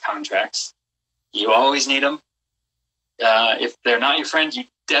first is contracts. You always need them. If they're not your friend, you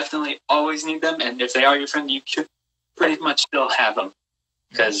definitely always need them. And if they are your friend, you should pretty much still have them.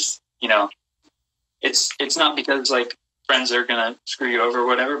 Because, it's not because like friends are going to screw you over or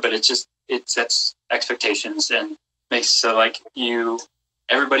whatever, but it sets expectations and makes so like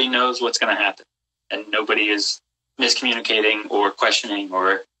everybody knows what's going to happen. And nobody is miscommunicating or questioning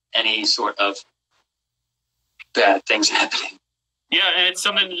or any sort of bad things happening. Yeah, and it's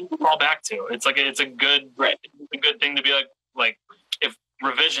something to fall back to. It's like it's a good thing to be like if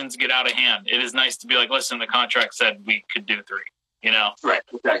revisions get out of hand, it is nice to be like, listen, the contract said we could do 3. Right,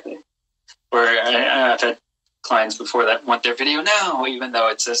 exactly. Or I've had clients before that want their video now, even though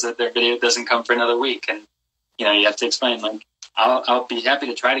it says that their video doesn't come for another week. And, you know, you have to explain, like, I'll be happy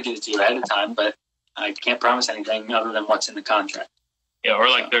to try to get it to you ahead of time, but I can't promise anything other than what's in the contract. Yeah, or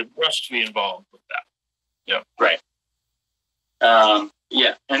like there's rush to be involved with that. Yeah. Right.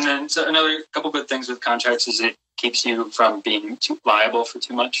 Yeah. And then so another couple good things with contracts is it keeps you from being too liable for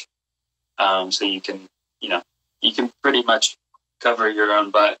too much. So you can pretty much cover your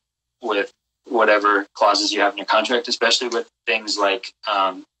own butt with whatever clauses you have in your contract, especially with things like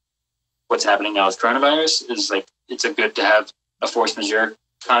what's happening now with coronavirus. Is like it's a good to have a force majeure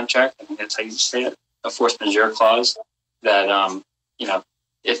contract. I think that's how you say it, a force majeure clause that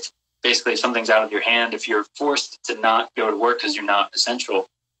if basically something's out of your hand, if you're forced to not go to work because you're not essential,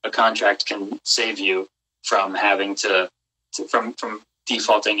 a contract can save you from having from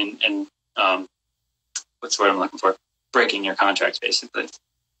defaulting and what's the word I'm looking for? Breaking your contract, basically.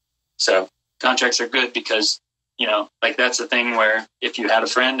 So contracts are good because, like that's the thing where if you had a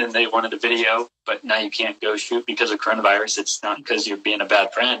friend and they wanted a video, but now you can't go shoot because of coronavirus, it's not because you're being a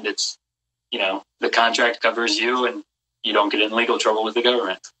bad friend. It's, the contract covers you and you don't get in legal trouble with the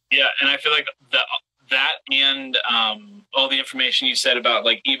government. Yeah. And I feel like that and all the information you said about,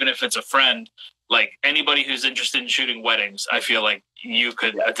 like, even if it's a friend, like anybody who's interested in shooting weddings, I feel like you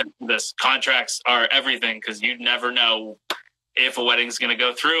could attend to this. Contracts are everything because you never know if a wedding's going to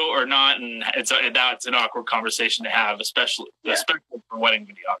go through or not, and that's an awkward conversation to have, especially for wedding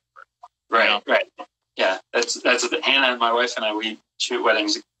videographer. Right, right. Yeah, that's Hannah and my wife and I, we shoot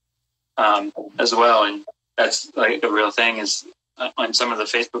weddings as well, and that's like a real thing. Is on some of the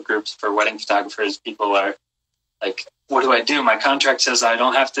Facebook groups for wedding photographers, people are like, what do I do? My contract says I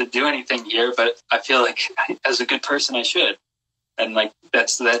don't have to do anything here, but I feel like as a good person, I should. And like,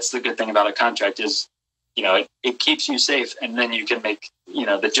 that's the good thing about a contract is, it keeps you safe, and then you can make,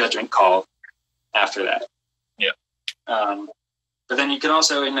 the judgment call after that. Yeah. But then you can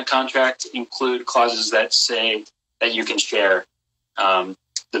also in the contract include clauses that say that you can share the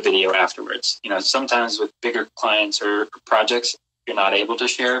video afterwards. Sometimes with bigger clients or projects, you're not able to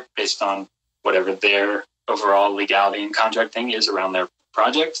share based on whatever their overall legality and contracting is around their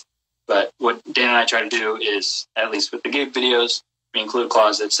project. But what Dan and I try to do is, at least with the gig videos, we include a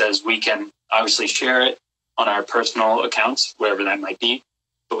clause that says we can obviously share it on our personal accounts, wherever that might be,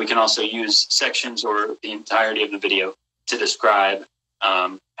 but we can also use sections or the entirety of the video to describe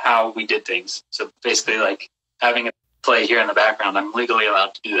how we did things. So basically, like having a play here in the background, I'm legally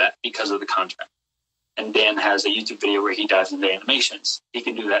allowed to do that because of the contract. And Dan has a YouTube video where he dives into animations. He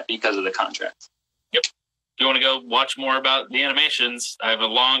can do that because of the contract. Yep. If you want to go watch more about the animations, I have a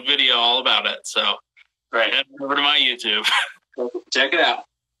long video all about it. So head over to my YouTube. Check it out.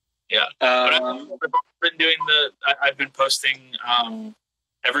 Yeah. But I've been posting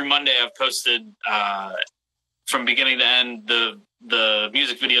every Monday. I've posted from beginning to end the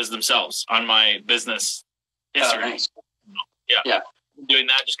music videos themselves on my business Instagram. Nice. Yeah. I'm doing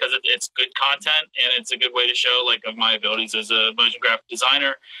that just because it's good content and it's a good way to show like of my abilities as a motion graphic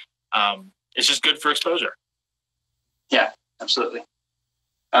designer. It's just good for exposure. Yeah, absolutely.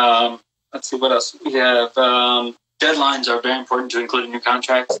 Let's see what else we have. Deadlines are very important to include in your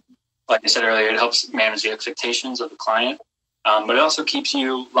contract. Like I said earlier, it helps manage the expectations of the client, but it also keeps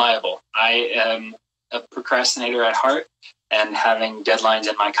you liable. I am a procrastinator at heart, and having deadlines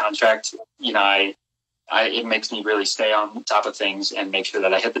in my contract, it makes me really stay on top of things and make sure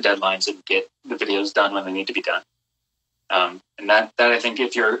that I hit the deadlines and get the videos done when they need to be done. And that I think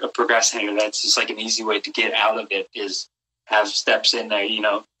if you're a procrastinator, that's just like an easy way to get out of it is have steps in there.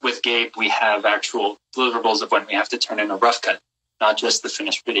 With Gabe, we have actual deliverables of when we have to turn in a rough cut, not just the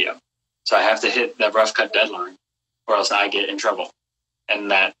finished video. So I have to hit that rough cut deadline or else I get in trouble. And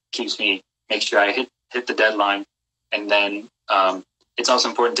that keeps me, make sure I hit the deadline. And then it's also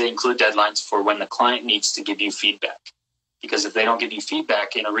important to include deadlines for when the client needs to give you feedback. Because if they don't give you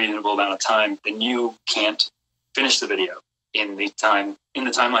feedback in a reasonable amount of time, then you can't finish the video in the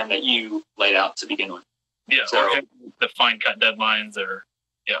timeline that you laid out to begin with. Yeah, so, or the fine cut deadlines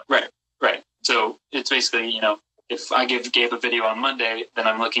Right. So it's basically, if I give Gabe a video on Monday, then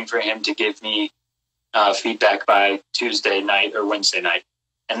I'm looking for him to give me feedback by Tuesday night or Wednesday night.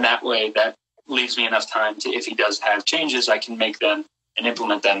 And that way, that leaves me enough time to, if he does have changes, I can make them and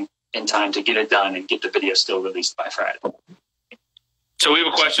implement them in time to get it done and get the video still released by Friday. So we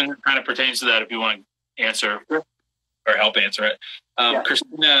have a question that kind of pertains to that if you want to answer or help answer it.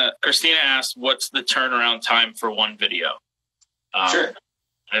 Christina asked, what's the turnaround time for one video? Sure.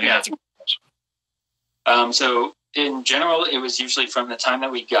 I think that's a good question. So in general, it was usually from the time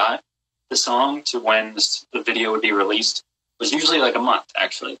that we got the song to when the video would be released. It was usually like a month,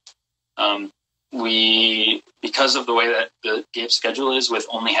 actually. because of the way that the Gabe schedule is, with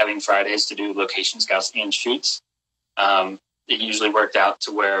only having Fridays to do location scouts and shoots, it usually worked out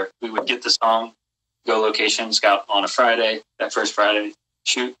to where we would get the song, go location scout on a Friday, that first Friday,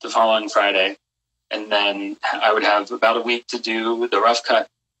 shoot the following Friday, and then I would have about a week to do the rough cut,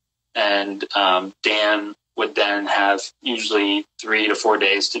 and Dan would then have usually 3 to 4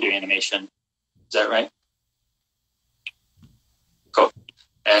 days to do animation. Is that right? Cool.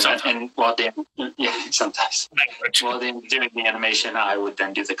 And while Dan, sometimes while Dan doing the animation, I would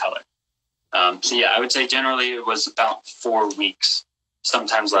then do the color. So yeah, I would say generally it was about 4 weeks,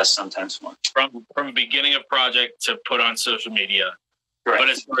 sometimes less, sometimes more. From the beginning of project to put on social media. Correct. But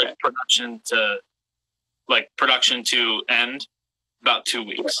as far as production to end, about 2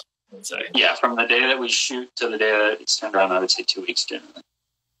 weeks, I would say. Yeah, from the day that we shoot to the day that it's turned around, I would say 2 weeks generally.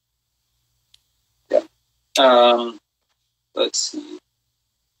 Yeah. Let's see.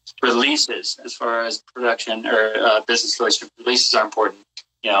 Releases, as far as production or business relationship, releases are important.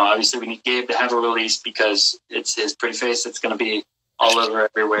 Obviously we need Gabe to have a release because it's his pretty face that's going to be all over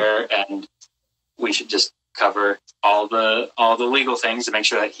everywhere, and we should just cover all the legal things to make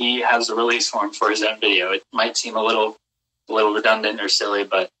sure that he has a release form for his own video. It might seem a little redundant or silly,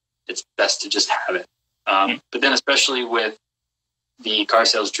 but it's best to just have it. But then, especially with the car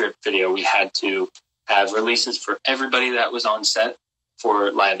sales drip video, we had to have releases for everybody that was on set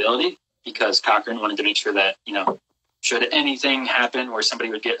for liability, because Cochran wanted to make sure that, should anything happen where somebody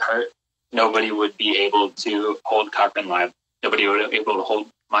would get hurt, nobody would be able to hold Cochran liable. Nobody would be able to hold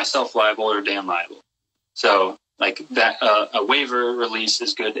myself liable or Dan liable. So like that, a waiver release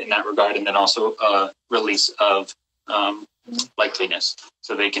is good in that regard. And then also a release of likeliness,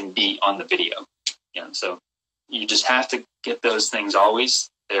 so they can be on the video. So you just have to get those things always.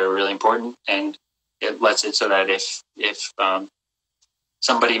 They're really important. And it lets it so that if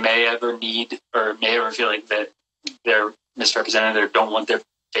somebody may ever need or may ever feel like that they're misrepresented or don't want their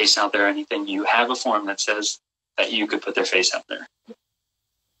face out there or anything, you have a form that says that you could put their face out there.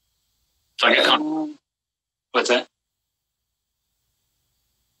 What's that?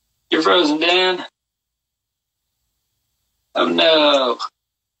 You're frozen, Dan. Oh no.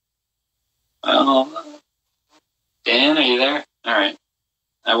 Dan, are you there? All right.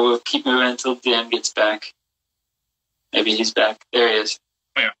 I will keep moving until Dan gets back. Maybe he's back. There he is.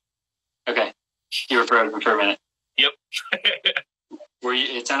 Yeah. Okay. You were frozen for a minute. Yep.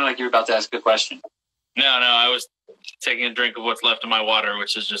 It sounded like you were about to ask a question. No, I was taking a drink of what's left of my water,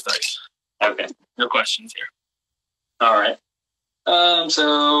 which is just ice. Okay. No questions here. All right.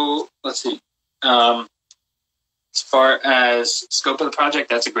 So let's see. As far as scope of the project,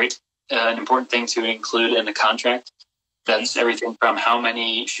 that's a great, an important thing to include in the contract. That's everything from how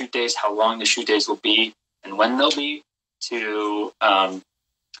many shoot days, how long the shoot days will be, and when they'll be, to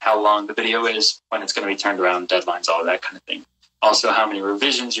how long the video is, when it's going to be turned around, deadlines, all of that kind of thing. Also, how many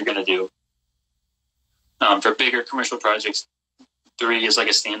revisions you're going to do. For bigger commercial projects, 3 is like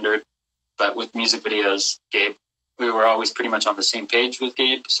a standard. But with music videos, Gabe, we were always pretty much on the same page with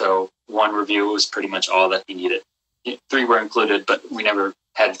Gabe. So 1 review was pretty much all that he needed. 3 were included, but we never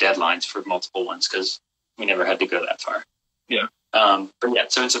had deadlines for multiple ones because we never had to go that far. Yeah. But yeah,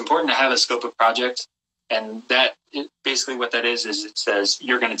 so it's important to have a scope of project. And basically what that is it says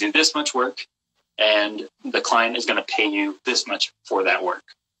you're going to do this much work and the client is going to pay you this much for that work.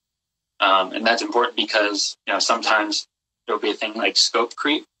 And that's important because, sometimes there'll be a thing like scope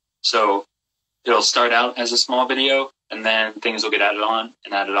creep. So it'll start out as a small video and then things will get added on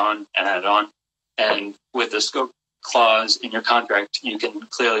and added on and added on. And with the scope clause in your contract, you can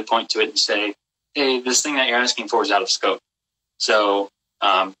clearly point to it and say, hey, this thing that you're asking for is out of scope. So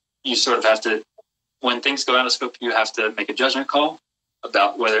you sort of have to, when things go out of scope, you have to make a judgment call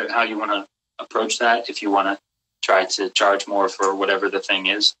about how you want to approach that. If you want to try to charge more for whatever the thing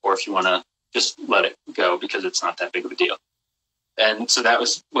is, or if you want to just let it go because it's not that big of a deal. And so that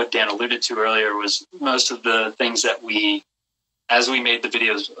was what Dan alluded to earlier, was most of the things that as we made the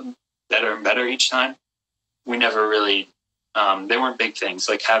videos better and better each time, we never really, they weren't big things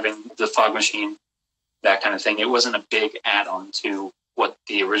like having the fog machine, that kind of thing. It wasn't a big add-on to what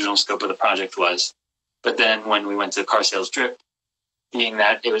the original scope of the project was. But then when we went to Car Sales Drip, being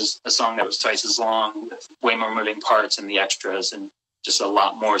that it was a song that was twice as long, way more moving parts and the extras and just a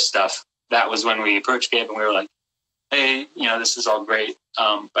lot more stuff, that was when we approached Gabe and we were like, hey, this is all great.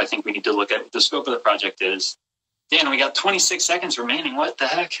 But I think we need to look at what the scope of the project is. Dan, we got 26 seconds remaining. What the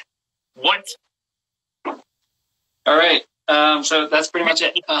heck? What? All right. So that's pretty much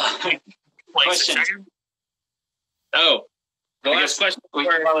it. Questions? Oh, the last question. We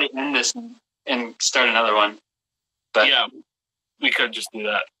could probably end this and start another one. But yeah, we could just do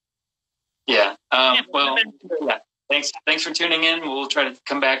that. Yeah. Well, yeah. Thanks for tuning in. We'll try to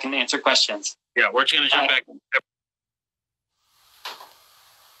come back and answer questions. Yeah, we're just going to jump back.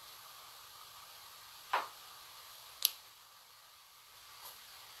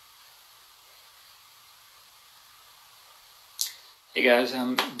 Hey guys,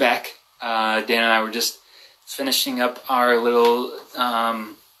 I'm back. Dan and I were just finishing up our little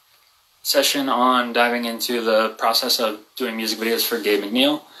session on diving into the process of doing music videos for Gabe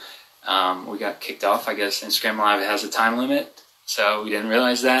McNeil. We got kicked off. I guess Instagram Live has a time limit, so we didn't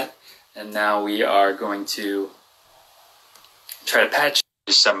realize that. And now we are going to try to patch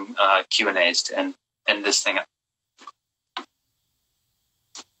some Q&As to end this thing up.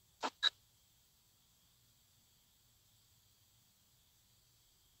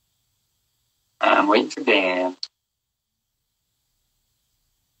 I'm waiting for Dan.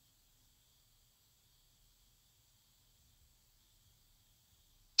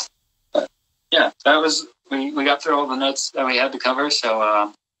 Yeah, that was we got through all the notes that we had to cover.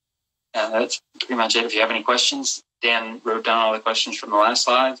 So that's pretty much it. If you have any questions, Dan wrote down all the questions from the last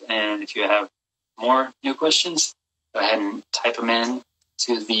live, and if you have more new questions, go ahead and type them in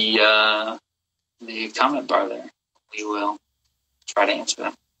to the comment bar there. We will try to answer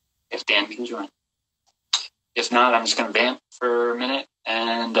them if Dan can join. If not, I'm just going to vamp for a minute,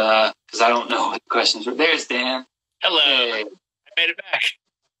 and because I don't know what the questions were. There's Dan. Hello. Hey. I made it back.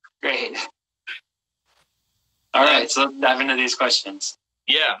 Great. All right, so let's dive into these questions.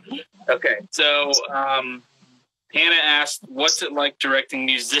 Yeah. Okay. So Hannah asked, what's it like directing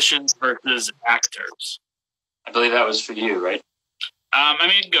musicians versus actors? I believe that was for you, right? I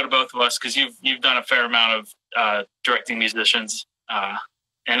mean, you can go to both of us because you've done a fair amount of directing musicians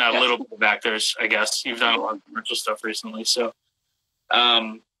and a little bit of actors, I guess. You've done a lot of commercial stuff recently. So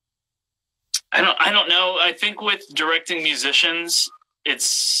I don't know. I think with directing musicians,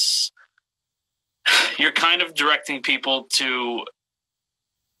 you're kind of directing people to,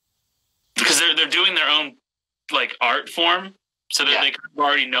 because they're doing their own like art form, so that they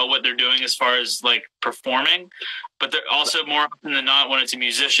already know what they're doing as far as like performing. But they're also, more often than not, when it's a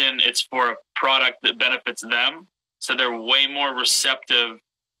musician, it's for a product that benefits them. So they're way more receptive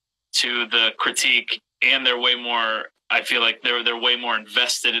to the critique, and they're way more, I feel like they're way more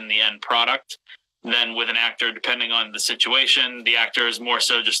invested in the end product than with an actor. Depending on the situation, the actor is more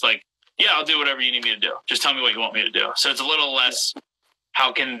so just like, yeah, I'll do whatever you need me to do. Just tell me what you want me to do. So it's a little less,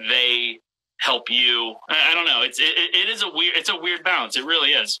 how can they help you? I don't know. It's a weird balance. It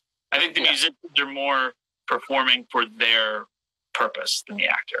really is. I think the musicians are more performing for their purpose than the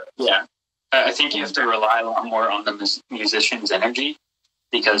actor. Yeah. I think you have to rely a lot more on the musician's energy,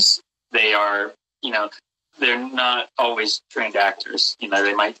 because they are, they're not always trained actors.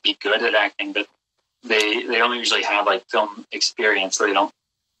 They might be good at acting, but they only usually have like film experience, so they don't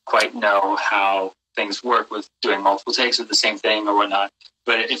quite know how things work with doing multiple takes of the same thing or whatnot.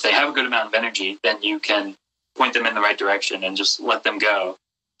 But if they have a good amount of energy, then you can point them in the right direction and just let them go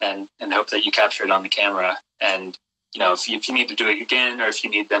and hope that you capture it on the camera. And, if you need to do it again, or if you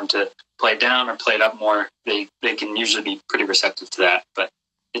need them to play it down or play it up more, they can usually be pretty receptive to that. But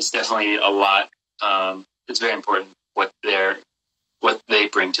it's definitely a lot. It's very important what they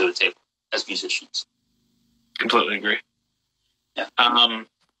bring to the table as musicians. Completely agree. Yeah.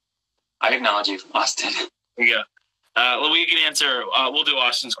 I acknowledge you, Austin. There you go. Well, we can answer. We'll do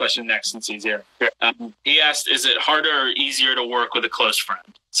Austin's question next since he's here. He asked, "Is it harder or easier to work with a close friend?"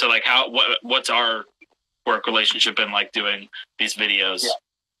 So, like, what's our work relationship been like doing these videos?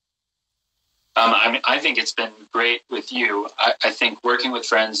 Yeah. I think it's been great with you. I think working with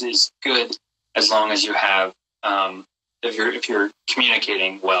friends is good as long as you have, if you're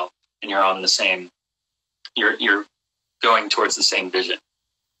communicating well and you're on the same, you're going towards the same vision.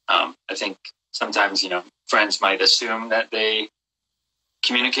 I think sometimes, friends might assume that they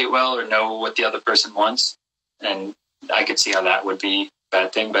communicate well or know what the other person wants. And I could see how that would be a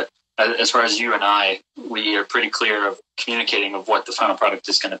bad thing. But as far as you and I, we are pretty clear of communicating of what the final product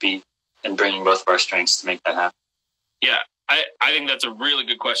is going to be and bringing both of our strengths to make that happen. Yeah, I think that's a really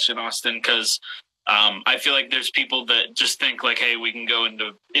good question, Austin, because I feel like there's people that just think like, hey, we can go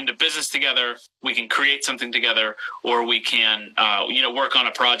into business together, we can create something together, or we can, work on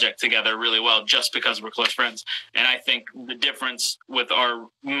a project together really well just because we're close friends. And I think the difference with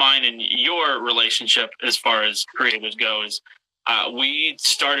mine and your relationship as far as creators go is we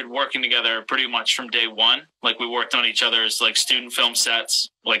started working together pretty much from day one. Like, we worked on each other's like student film sets,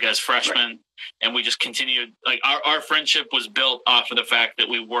 like as freshmen. Right. And we just continued, like our friendship was built off of the fact that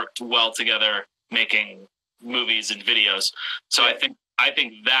we worked well together making movies and videos. So I think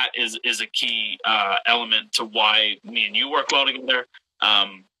that is a key element to why me and you work well together.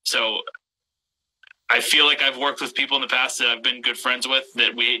 So I feel like I've worked with people in the past that I've been good friends with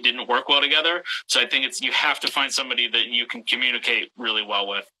that we didn't work well together. So I think you have to find somebody that you can communicate really well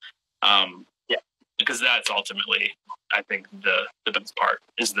with. Yeah, because that's ultimately, I think, the best part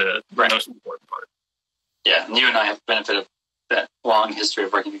is the most important part. Yeah, and you and I have the benefit of that long history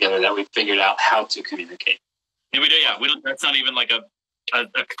of working together that we've figured out how to communicate. Yeah, we do. Yeah, we don't. That's not even like a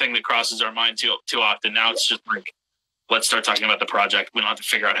thing that crosses our mind too often. Now it's just like, let's start talking about the project. We don't have to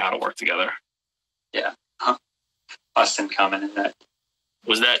figure out how to work together. Yeah. Austin commented that.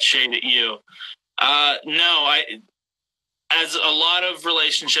 Was that shade at you? No, as a lot of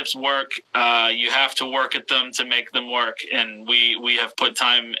relationships work, you have to work at them to make them work. And we have put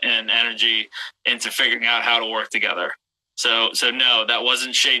time and energy into figuring out how to work together. So no, that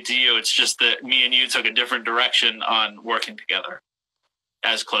wasn't shade to you. It's just that me and you took a different direction on working together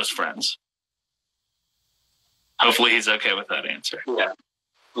as close friends. Hopefully he's okay with that answer. Yeah,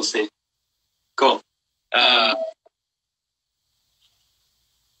 we'll see. Cool.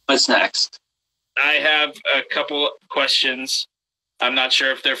 What's next? I have a couple questions. I'm not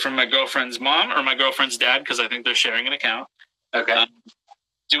sure if they're from my girlfriend's mom or my girlfriend's dad because I think they're sharing an account. Okay.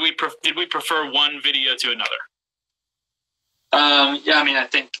 Did we prefer one video to another? Yeah, I mean, I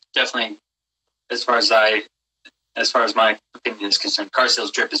think definitely, as far as my opinion is concerned, car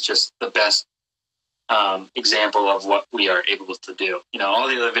sales drip is just the best example of what we are able to do. You know, all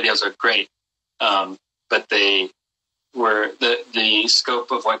the other videos are great, but they were the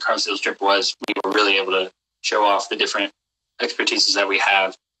scope of what car sales drip was. We were really able to show off the different expertises that we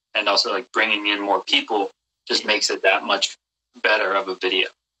have, and also like bringing in more people just makes it that much better of a video.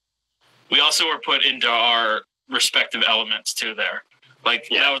 We also were put into our respective elements too there. Like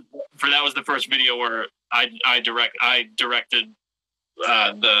that was the first video where I directed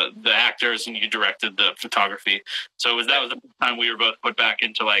the actors and you directed the photography. So that was the first time we were both put back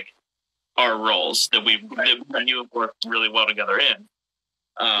into like our roles that we knew worked really well together in.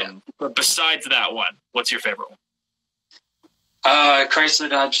 But besides that one, what's your favorite one? Chrysler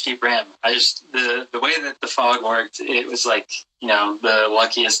Dodge Jeep Ram. The way that the fog worked, it was like, you know, the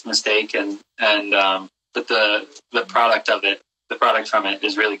luckiest mistake, but the product of it, the product from it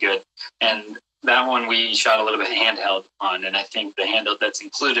is really good. And that one we shot a little bit handheld on, and I think the handheld that's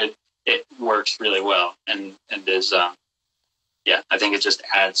included, it works really well and is I think it just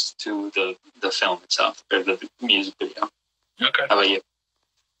adds to the film itself or the music video. Okay. How about you?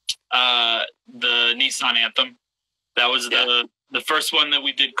 The Nissan Anthem. That was the first one that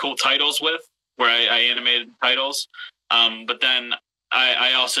we did cool titles with, where I animated titles. But then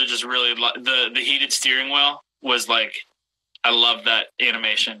I also just really the heated steering wheel was like, I love that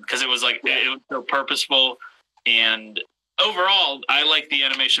animation because it was like it was so purposeful, and overall I like the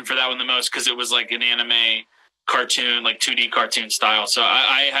animation for that one the most because it was like an anime cartoon, like 2D cartoon style. So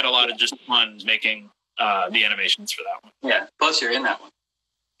I had a lot of just fun making the animations for that one. Yeah. Plus you're in that one.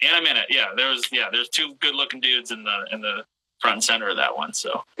 And I'm in it. Yeah. There's two good looking dudes in the front and center of that one.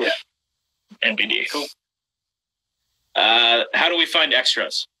 So yeah. NBD. Cool. How do we find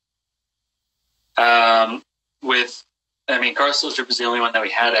extras? Car Sales Drip was the only one that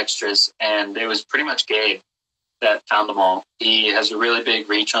we had extras, and it was pretty much Gabe that found them all. He has a really big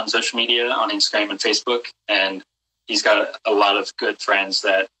reach on social media, on Instagram and Facebook, and he's got a lot of good friends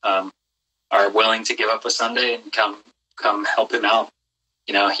that are willing to give up a Sunday and come help him out.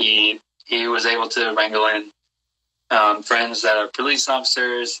 You know, he was able to wrangle in friends that are police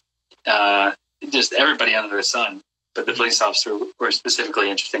officers, just everybody under the sun. But the police officer were specifically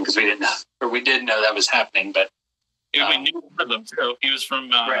interesting because we did know that was happening, but we knew one of them too. He was from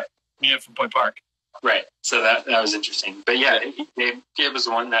from Point Park. Right. So that was interesting. But yeah, Gabe was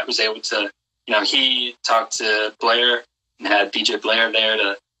the one that was able to, you know, he talked to Blair and had DJ Blair there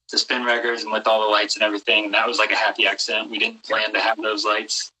to spin records and with all the lights and everything. And that was like a happy accident. We didn't plan to have those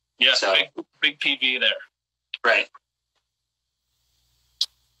lights. Yeah. So big PV there. Right.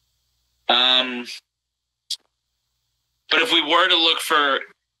 But if we were to look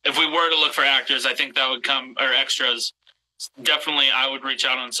for actors, I think that would come, or extras. Definitely, I would reach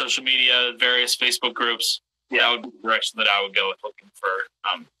out on social media, various Facebook groups. Yeah, that would be the direction that I would go with looking for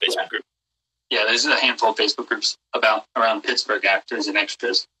Facebook groups. Yeah, there's a handful of Facebook groups around Pittsburgh actors and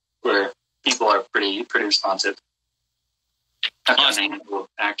extras where people are pretty responsive. I've got a handful of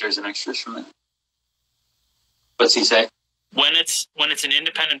actors and extras from it. What's he say? When it's an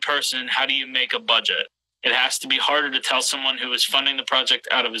independent person, how do you make a budget? It has to be harder to tell someone who is funding the project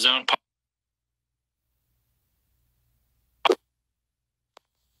out of his own pocket.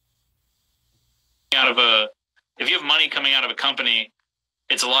 If you have money coming out of a company,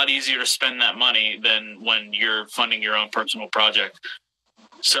 it's a lot easier to spend that money than when you're funding your own personal project.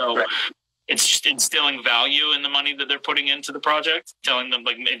 So it's just instilling value in the money that they're putting into the project, telling them,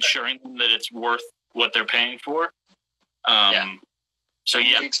 like, ensuring them that it's worth what they're paying for. So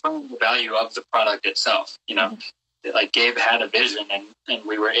yeah, explain the value of the product itself. You know, like Gabe had a vision, and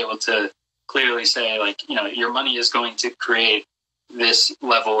we were able to clearly say, like, you know, your money is going to create this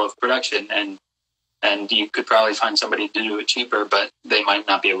level of production, and you could probably find somebody to do it cheaper, but they might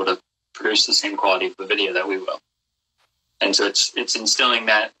not be able to produce the same quality of the video that we will. And so it's instilling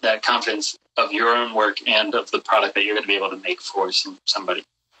that confidence of your own work and of the product that you're going to be able to make for somebody.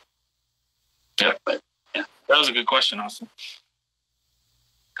 Yeah, but yeah, that was a good question, Austin.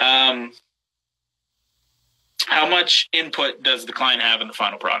 How much input does the client have in the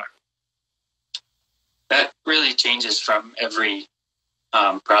final product? That really changes from every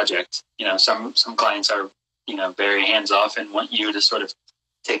project. You know, some clients are, you know, very hands off and want you to sort of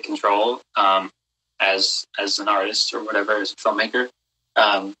take control as an artist or whatever, as a filmmaker.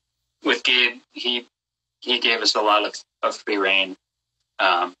 With Gabe, he gave us a lot of free reign.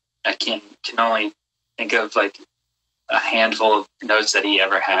 I can only think of like a handful of notes that he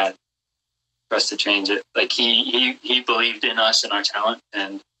ever had for us to change it. Like he believed in us and our talent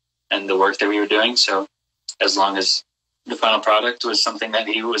and the work that we were doing. So as long as the final product was something that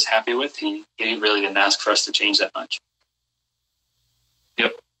he was happy with, he really didn't ask for us to change that much.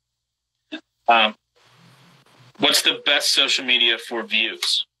 Yep. Yeah. What's the best social media for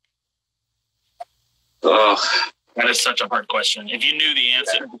views? Oh, that is such a hard question. If you knew the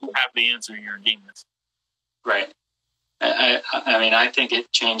answer, if you have the answer, you're a genius. Right. I mean, I think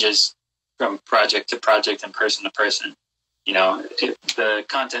it changes from project to project and person to person. You know, the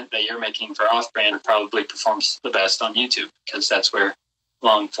content that you're making for off-brand probably performs the best on YouTube because that's where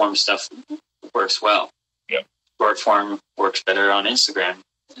long-form stuff works well. Yeah. Short form works better on Instagram,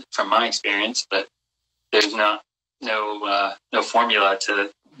 from my experience, but there's no formula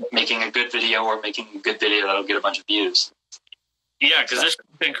to making a good video or making a good video that'll get a bunch of views. Yeah, because there's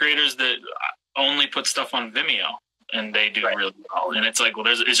content creators that only put stuff on Vimeo and they do really well. And it's like, well,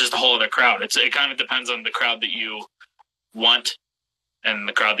 it's just a whole other crowd. It kind of depends on the crowd that you want and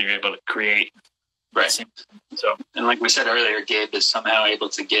the crowd that you're able to create. Right. So, and like we said earlier, Gabe is somehow able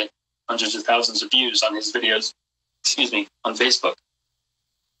to get hundreds of thousands of views on his videos, on Facebook.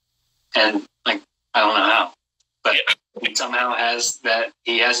 And like, I don't know how, but he somehow has that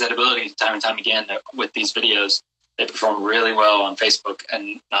ability time and time again that with these videos, they perform really well on Facebook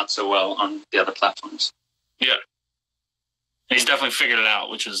and not so well on the other platforms. Yeah. He's definitely figured it out,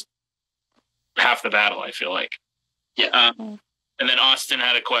 which is half the battle, I feel like. Yeah. And then Austin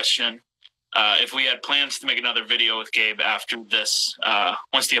had a question. If we had plans to make another video with Gabe after this,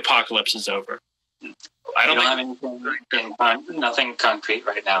 once the apocalypse is over. I don't have nothing concrete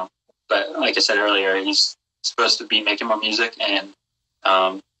right now. But like I said earlier, he's supposed to be making more music, and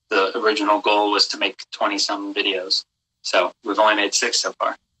the original goal was to make 20-some videos. So we've only made 6 so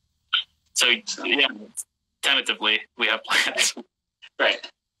far. So yeah, tentatively, we have plans. Right.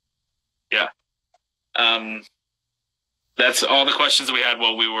 Yeah. That's all the questions we had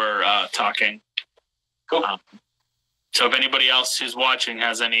while we were talking. Cool. So if anybody else who's watching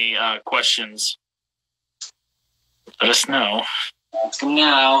has any questions, let us know. Ask them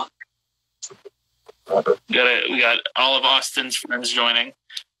now. We got all of Austin's friends joining.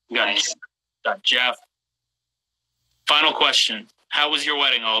 We got, nice. Got Jeff. Final question. How was your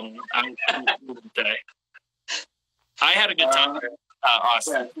wedding, Alden? Today. I had a good time.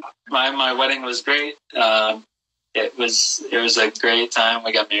 Austin. My wedding was great. It was a great time.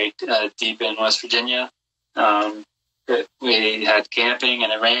 We got married deep in West Virginia. We had camping,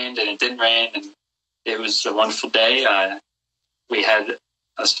 and it rained, and it didn't rain, and it was a wonderful day. We had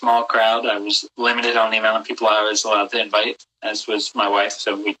a small crowd. I was limited on the amount of people I was allowed to invite, as was my wife.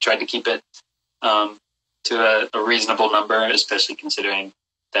 So we tried to keep it to a reasonable number, especially considering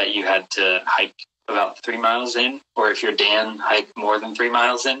that you had to hike about 3 miles in, or if you're Dan, hike more than 3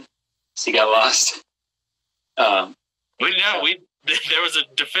 miles in, so you got lost. There was a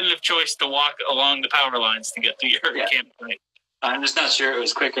definitive choice to walk along the power lines to get to your campsite. I'm just not sure it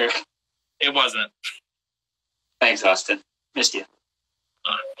was quicker. It wasn't. Thanks, Austin. Missed you.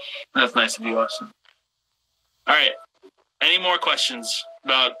 That's nice of you, Austin. All right. Any more questions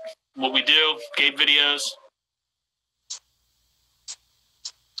about what we do, Gabe videos?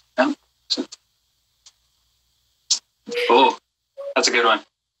 Oh, that's a good one.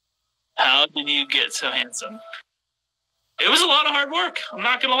 How did you get so handsome? It was a lot of hard work. I'm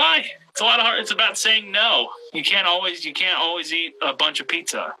not gonna lie. It's a lot of hard. It's about saying no. You can't always eat a bunch of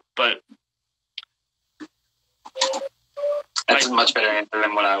pizza, but that's a much better answer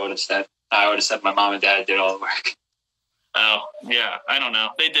than what I would have said. I would have said my mom and dad did all the work. Oh, yeah. I don't know.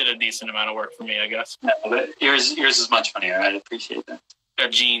 They did a decent amount of work for me, I guess. No, but yours is much funnier. I appreciate that.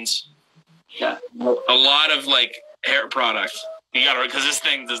 Got jeans. Yeah. A lot of like hair products. You got to, because this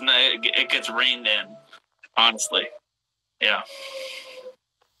thing does not, it gets rained in, honestly. Yeah.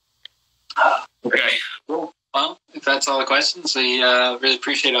 Okay. Cool. Well, if that's all the questions, we really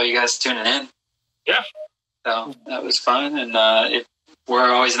appreciate all you guys tuning in. Yeah. So that was fun. And if we're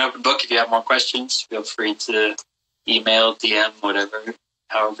always an open book. If you have more questions, feel free to email, DM, whatever,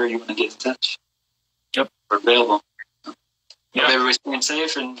 however you want to get in touch. Yep. We're available. Yeah. Hope everybody's staying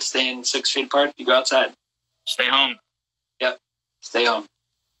safe and staying 6 feet apart if you go outside. Stay home. Yep. Stay home.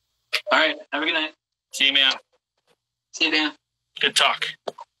 All right. Have a good night. See you, man. See you, Dan. Good talk.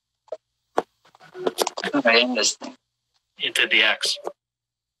 I end this thing. You did the X.